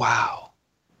realize, wow,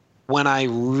 when I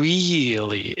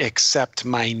really accept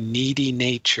my needy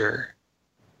nature,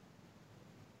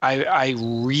 I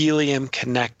really am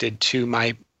connected to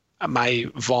my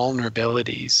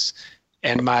vulnerabilities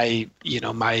and my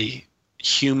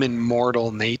human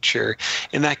mortal nature,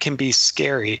 and that can be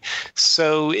scary.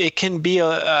 So it can be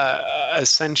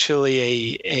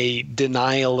essentially a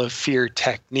denial of fear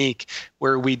technique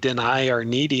where we deny our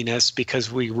neediness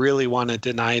because we really want to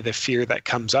deny the fear that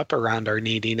comes up around our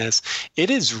neediness. It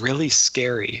is really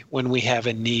scary when we have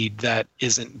a need that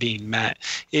isn't being met.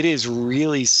 It is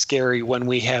really scary when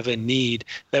we have a need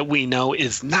that we know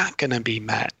is not going to be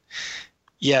met.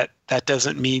 Yet that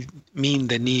doesn't mean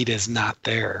the need is not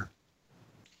there.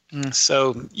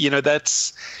 So,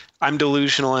 I'm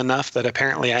delusional enough that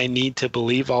apparently I need to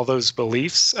believe all those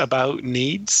beliefs about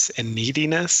needs and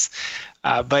neediness.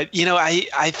 But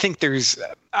I think there's,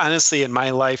 honestly, in my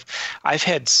life, I've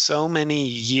had so many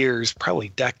years, probably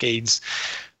decades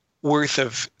worth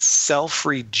of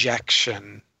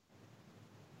self-rejection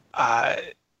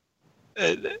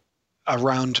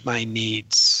around my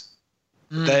needs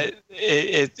that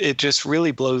it just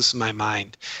really blows my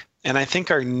mind. And I think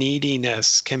our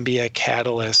neediness can be a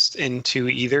catalyst into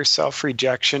either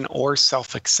self-rejection or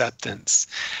self-acceptance.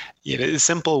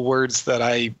 Simple words that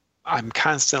I'm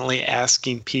constantly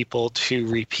asking people to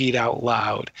repeat out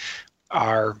loud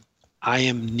are, I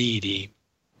am needy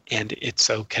and it's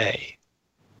okay.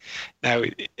 Now,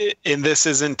 and this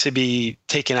isn't to be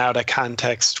taken out of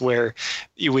context where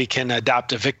we can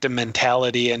adopt a victim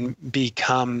mentality and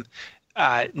become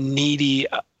needy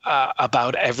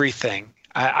about everything.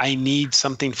 I need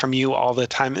something from you all the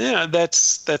time.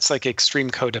 That's like extreme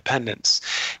codependence.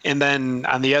 And then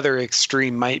on the other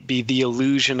extreme might be the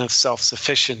illusion of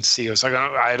self-sufficiency. It's like,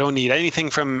 I don't need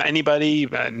anything from anybody,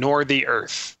 nor the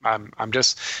earth. I'm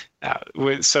just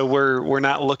So we're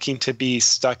not looking to be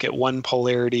stuck at one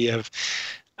polarity of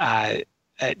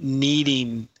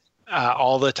needing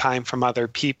all the time from other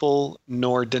people,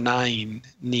 nor denying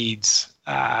needs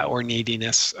or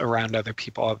neediness around other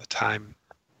people all the time.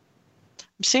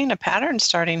 I'm seeing a pattern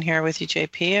starting here with you,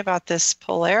 JP, about this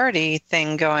polarity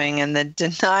thing going and the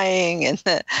denying and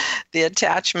the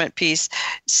attachment piece.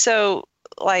 So,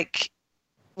 like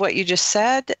what you just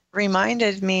said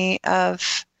reminded me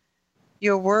of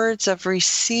your words of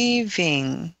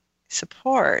receiving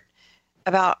support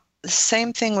about the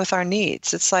same thing with our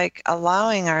needs. It's like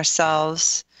allowing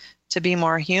ourselves to be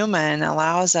more human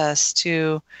allows us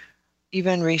to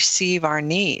even receive our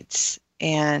needs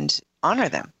and honor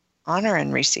them. Honor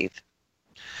and receive.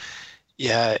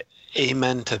 Yeah,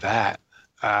 amen to that.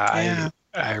 I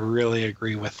really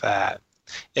agree with that.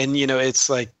 And it's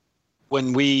like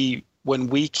when we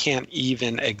can't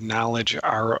even acknowledge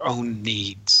our own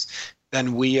needs,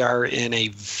 then we are in a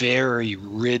very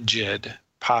rigid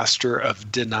posture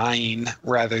of denying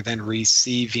rather than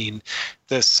receiving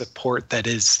the support that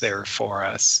is there for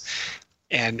us.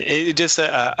 And it just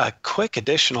a quick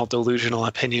additional delusional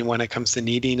opinion when it comes to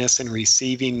neediness and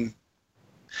receiving.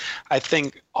 I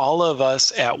think all of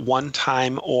us at one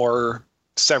time or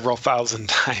several thousand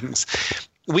times,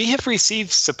 we have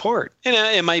received support. And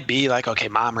it might be like, okay,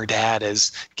 mom or dad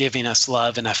is giving us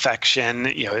love and affection,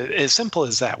 as simple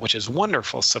as that, which is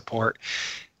wonderful support.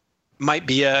 Might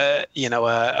be a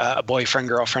boyfriend,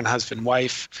 girlfriend, husband,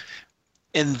 wife.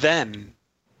 And then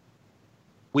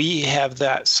we have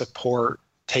that support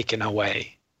taken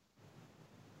away.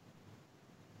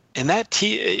 And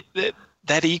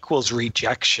that equals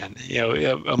rejection.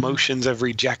 Emotions of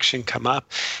rejection come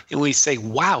up and we say,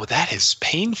 wow, that is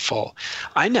painful.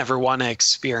 I never want to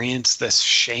experience this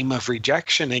shame of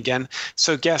rejection again.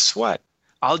 So guess what?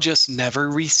 I'll just never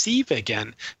receive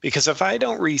again, because if I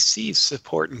don't receive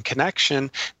support and connection,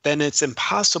 then it's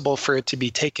impossible for it to be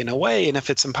taken away. And if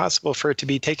it's impossible for it to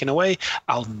be taken away,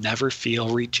 I'll never feel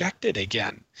rejected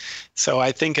again. So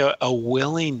I think a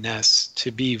willingness to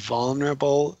be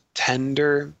vulnerable,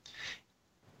 tender,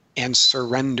 and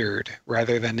surrendered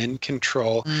rather than in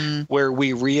control, where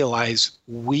we realize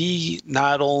we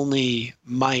not only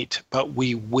might, but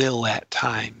we will at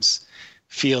times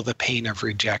feel the pain of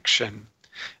rejection.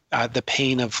 The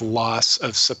pain of loss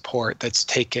of support that's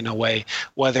taken away,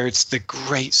 whether it's the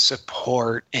great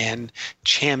support and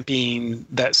championing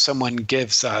that someone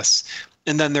gives us,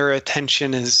 and then their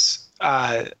attention is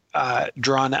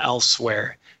drawn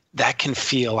elsewhere. That can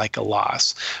feel like a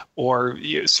loss, or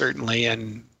certainly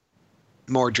in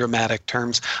more dramatic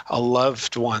terms, a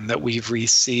loved one that we've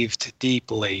received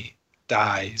deeply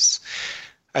dies.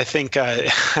 I think on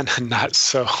a not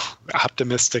so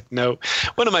optimistic note,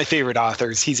 one of my favorite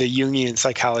authors, he's a Jungian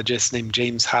psychologist named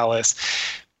James Hollis.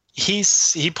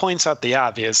 He points out the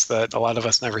obvious that a lot of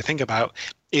us never think about.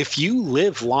 If you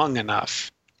live long enough,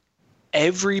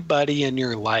 everybody in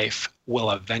your life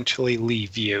will eventually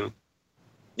leave you.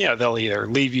 They'll either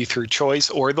leave you through choice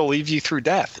or they'll leave you through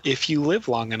death if you live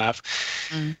long enough.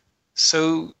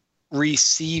 So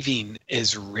receiving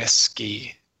is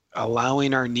risky.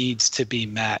 Allowing our needs to be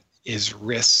met is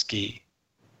risky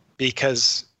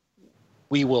because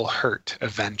we will hurt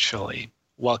eventually.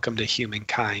 Welcome to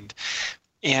humankind.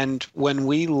 And when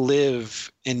we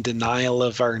live in denial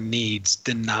of our needs,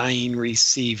 denying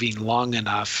receiving long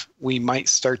enough, we might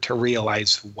start to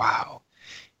realize, wow,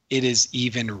 it is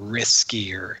even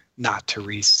riskier not to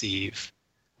receive.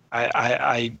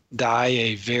 I die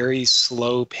a very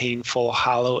slow, painful,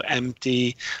 hollow,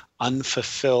 empty,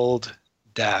 unfulfilled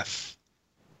death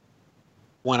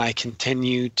when I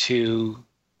continue to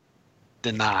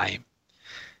deny.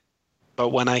 But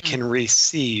when I can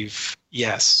receive,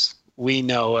 yes, we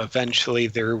know eventually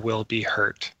there will be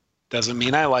hurt. Doesn't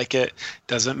mean I like it,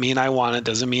 doesn't mean I want it,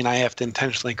 doesn't mean I have to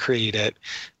intentionally create it,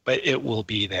 but it will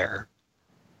be there.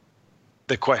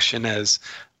 The question is,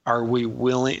 are we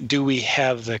willing, do we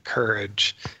have the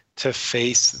courage to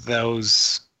face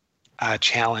those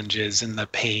challenges and the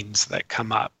pains that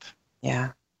come up?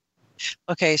 Yeah.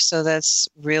 Okay, so that's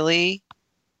really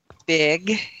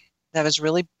big. That was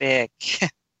really big.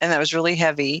 And that was really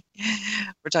heavy.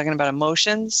 We're talking about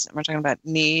emotions, and we're talking about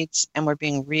needs, and we're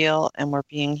being real, and we're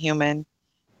being human.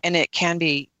 And it can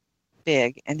be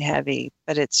big and heavy,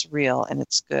 but it's real and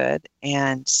it's good.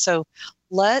 And so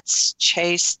let's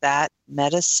chase that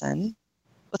medicine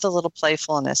with a little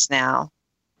playfulness now,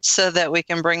 so that we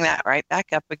can bring that right back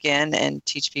up again and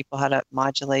teach people how to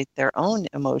modulate their own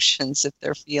emotions if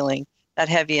they're feeling that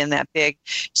heavy and that big.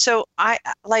 So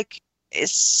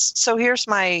so here's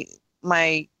my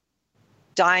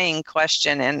dying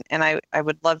question, and I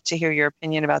would love to hear your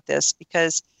opinion about this,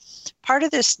 because part of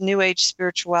this New Age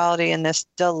spirituality and this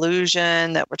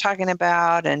delusion that we're talking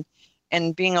about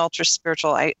and being ultra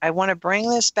spiritual, I want to bring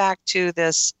this back to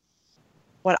this,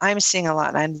 what I'm seeing a lot,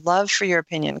 and I'd love for your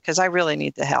opinion, because I really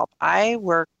need the help. I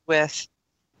work with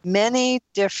many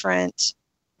different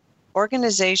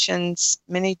organizations,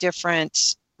 many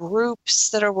different groups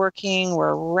that are working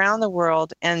around the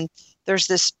world, and there's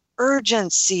this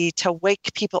urgency to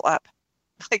wake people up.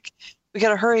 Like, we got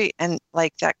to hurry, and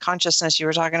like that consciousness you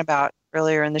were talking about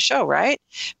earlier in the show, right?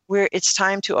 Where it's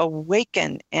time to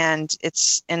awaken, and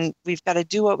we've got to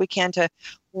do what we can to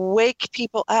wake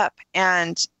people up.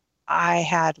 And I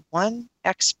had one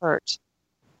expert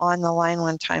on the line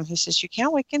one time who says, you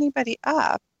can't wake anybody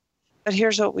up, but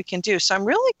here's what we can do. So I'm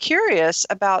really curious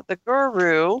about the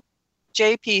guru,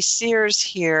 JP Sears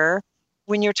here.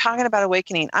 When you're talking about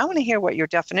awakening, I want to hear what your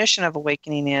definition of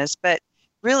awakening is, but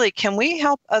really, can we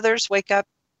help others wake up?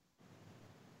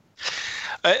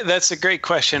 That's a great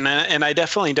question, and I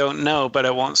definitely don't know, but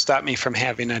it won't stop me from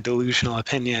having a delusional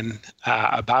opinion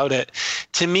about it.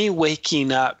 To me,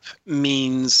 waking up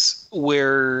means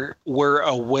we're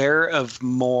aware of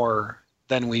more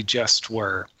than we just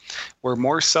were. We're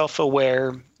more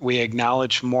self-aware. We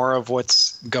acknowledge more of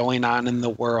what's going on in the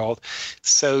world.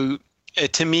 So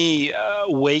to me,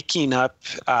 waking up,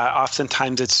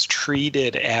 oftentimes it's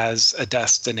treated as a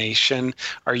destination.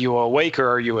 Are you awake or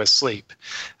are you asleep?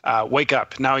 Wake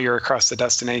up. Now you're across the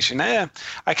destination. I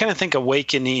kind of think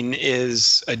awakening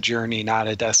is a journey, not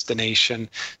a destination.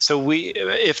 So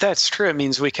if that's true, it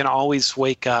means we can always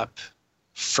wake up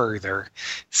further.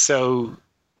 So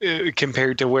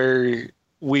compared to where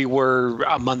we were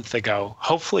a month ago,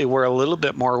 hopefully we're a little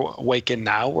bit more awakened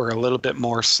now. We're a little bit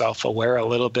more self-aware, a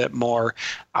little bit more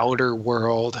outer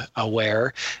world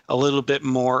aware, a little bit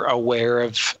more aware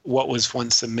of what was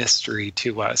once a mystery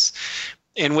to us.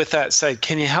 And with that said,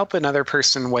 can you help another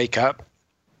person wake up?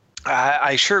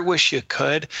 I sure wish you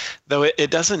could, though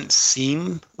it doesn't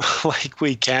seem like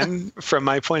we can from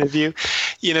my point of view.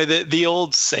 You know, the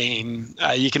old saying,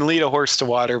 you can lead a horse to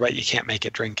water, but you can't make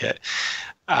it drink it.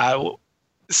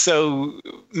 So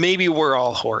maybe we're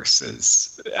all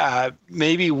horses.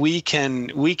 Maybe we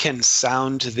can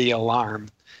sound the alarm,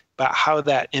 but how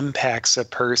that impacts a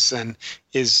person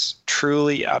is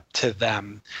truly up to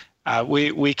them.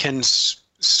 We can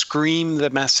scream the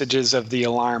messages of the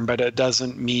alarm, but it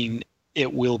doesn't mean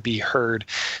it will be heard.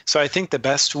 So I think the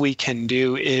best we can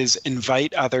do is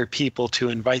invite other people to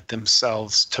invite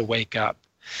themselves to wake up.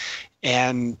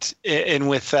 And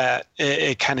with that,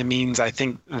 it kind of means, I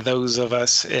think, those of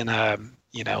us in a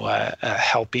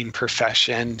helping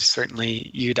profession,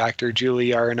 certainly you, Dr.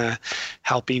 Julie, are in a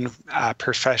helping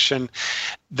profession.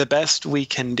 The best we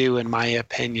can do, in my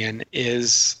opinion,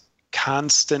 is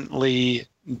constantly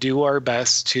do our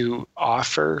best to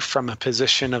offer from a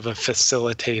position of a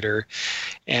facilitator.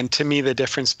 And to me, the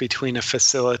difference between a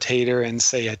facilitator and,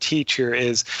 say, a teacher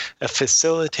is a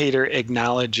facilitator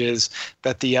acknowledges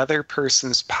that the other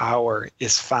person's power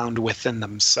is found within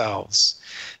themselves.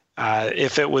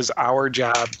 If it was our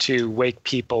job to wake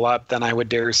people up, then I would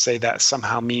dare say that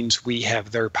somehow means we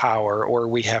have their power or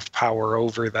we have power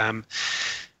over them.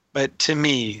 But to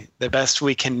me, the best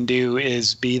we can do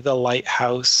is be the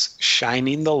lighthouse,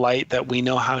 shining the light that we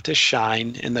know how to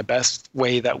shine in the best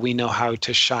way that we know how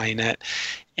to shine it.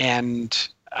 And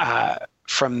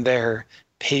from there,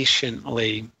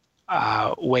 patiently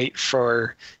wait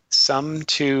for some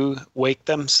to wake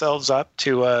themselves up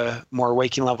to a more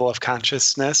waking level of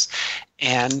consciousness,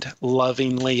 and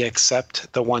lovingly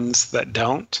accept the ones that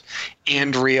don't,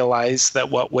 and realize that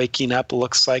what waking up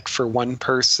looks like for one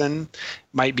person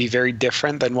might be very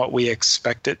different than what we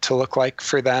expect it to look like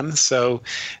for them. So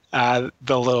the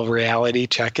little reality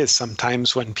check is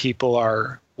sometimes when people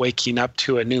are waking up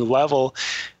to a new level,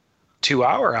 to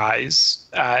our eyes,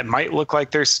 it might look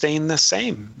like they're staying the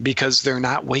same because they're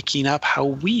not waking up how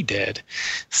we did.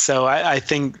 So I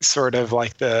think sort of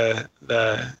like the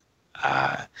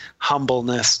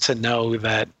humbleness to know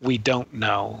that we don't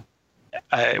know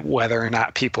whether or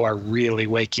not people are really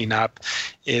waking up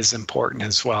is important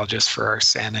as well, just for our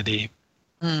sanity.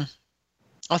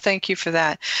 Well, thank you for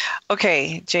that.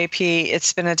 Okay, JP,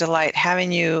 it's been a delight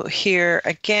having you here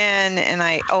again, and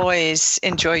I always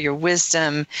enjoy your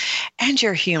wisdom and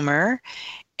your humor.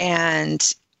 And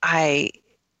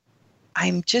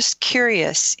I'm just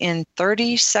curious, in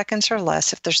 30 seconds or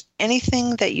less, if there's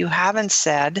anything that you haven't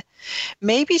said,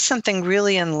 maybe something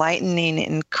really enlightening,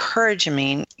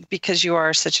 encouraging, because you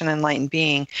are such an enlightened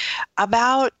being,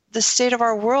 about the state of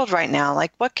our world right now?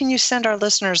 Like, what can you send our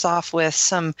listeners off with?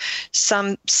 Some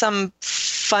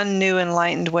fun, new,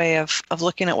 enlightened way of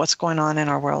looking at what's going on in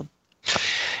our world?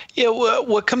 Yeah,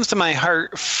 what comes to my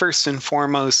heart first and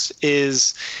foremost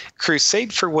is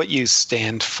crusade for what you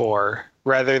stand for,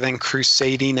 rather than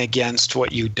crusading against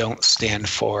what you don't stand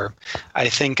for. I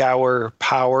think our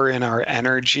power and our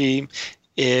energy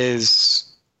is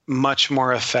much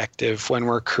more effective when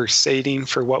we're crusading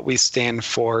for what we stand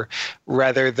for,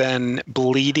 rather than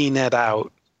bleeding it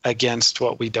out against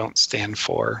what we don't stand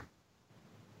for.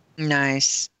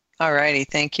 Nice. All righty.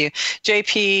 Thank you.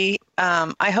 JP,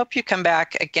 I hope you come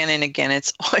back again and again.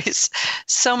 It's always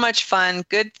so much fun,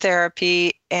 good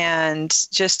therapy, and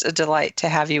just a delight to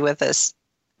have you with us.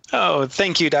 Oh,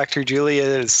 thank you, Dr. Julie. It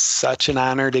is such an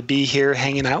honor to be here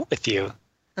hanging out with you.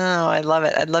 Oh, I love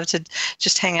it. I'd love to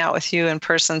just hang out with you in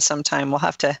person sometime. We'll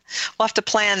have to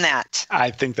plan that.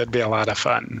 I think that'd be a lot of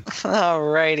fun. All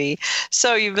righty.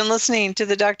 So you've been listening to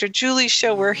the Dr. Julie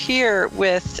Show. We're here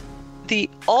with the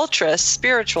ultra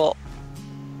spiritual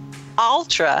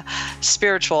author,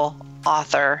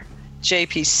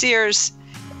 JP Sears,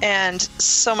 and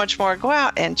so much more. Go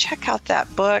out and check out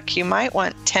that book. You might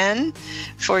want 10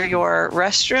 for your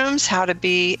restrooms, How to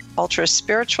Be Ultra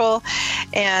Spiritual.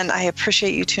 And I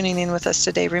appreciate you tuning in with us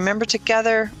today. Remember,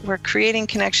 together, we're creating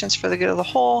connections for the good of the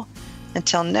whole.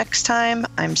 Until next time,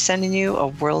 I'm sending you a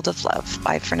world of love.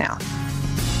 Bye for now.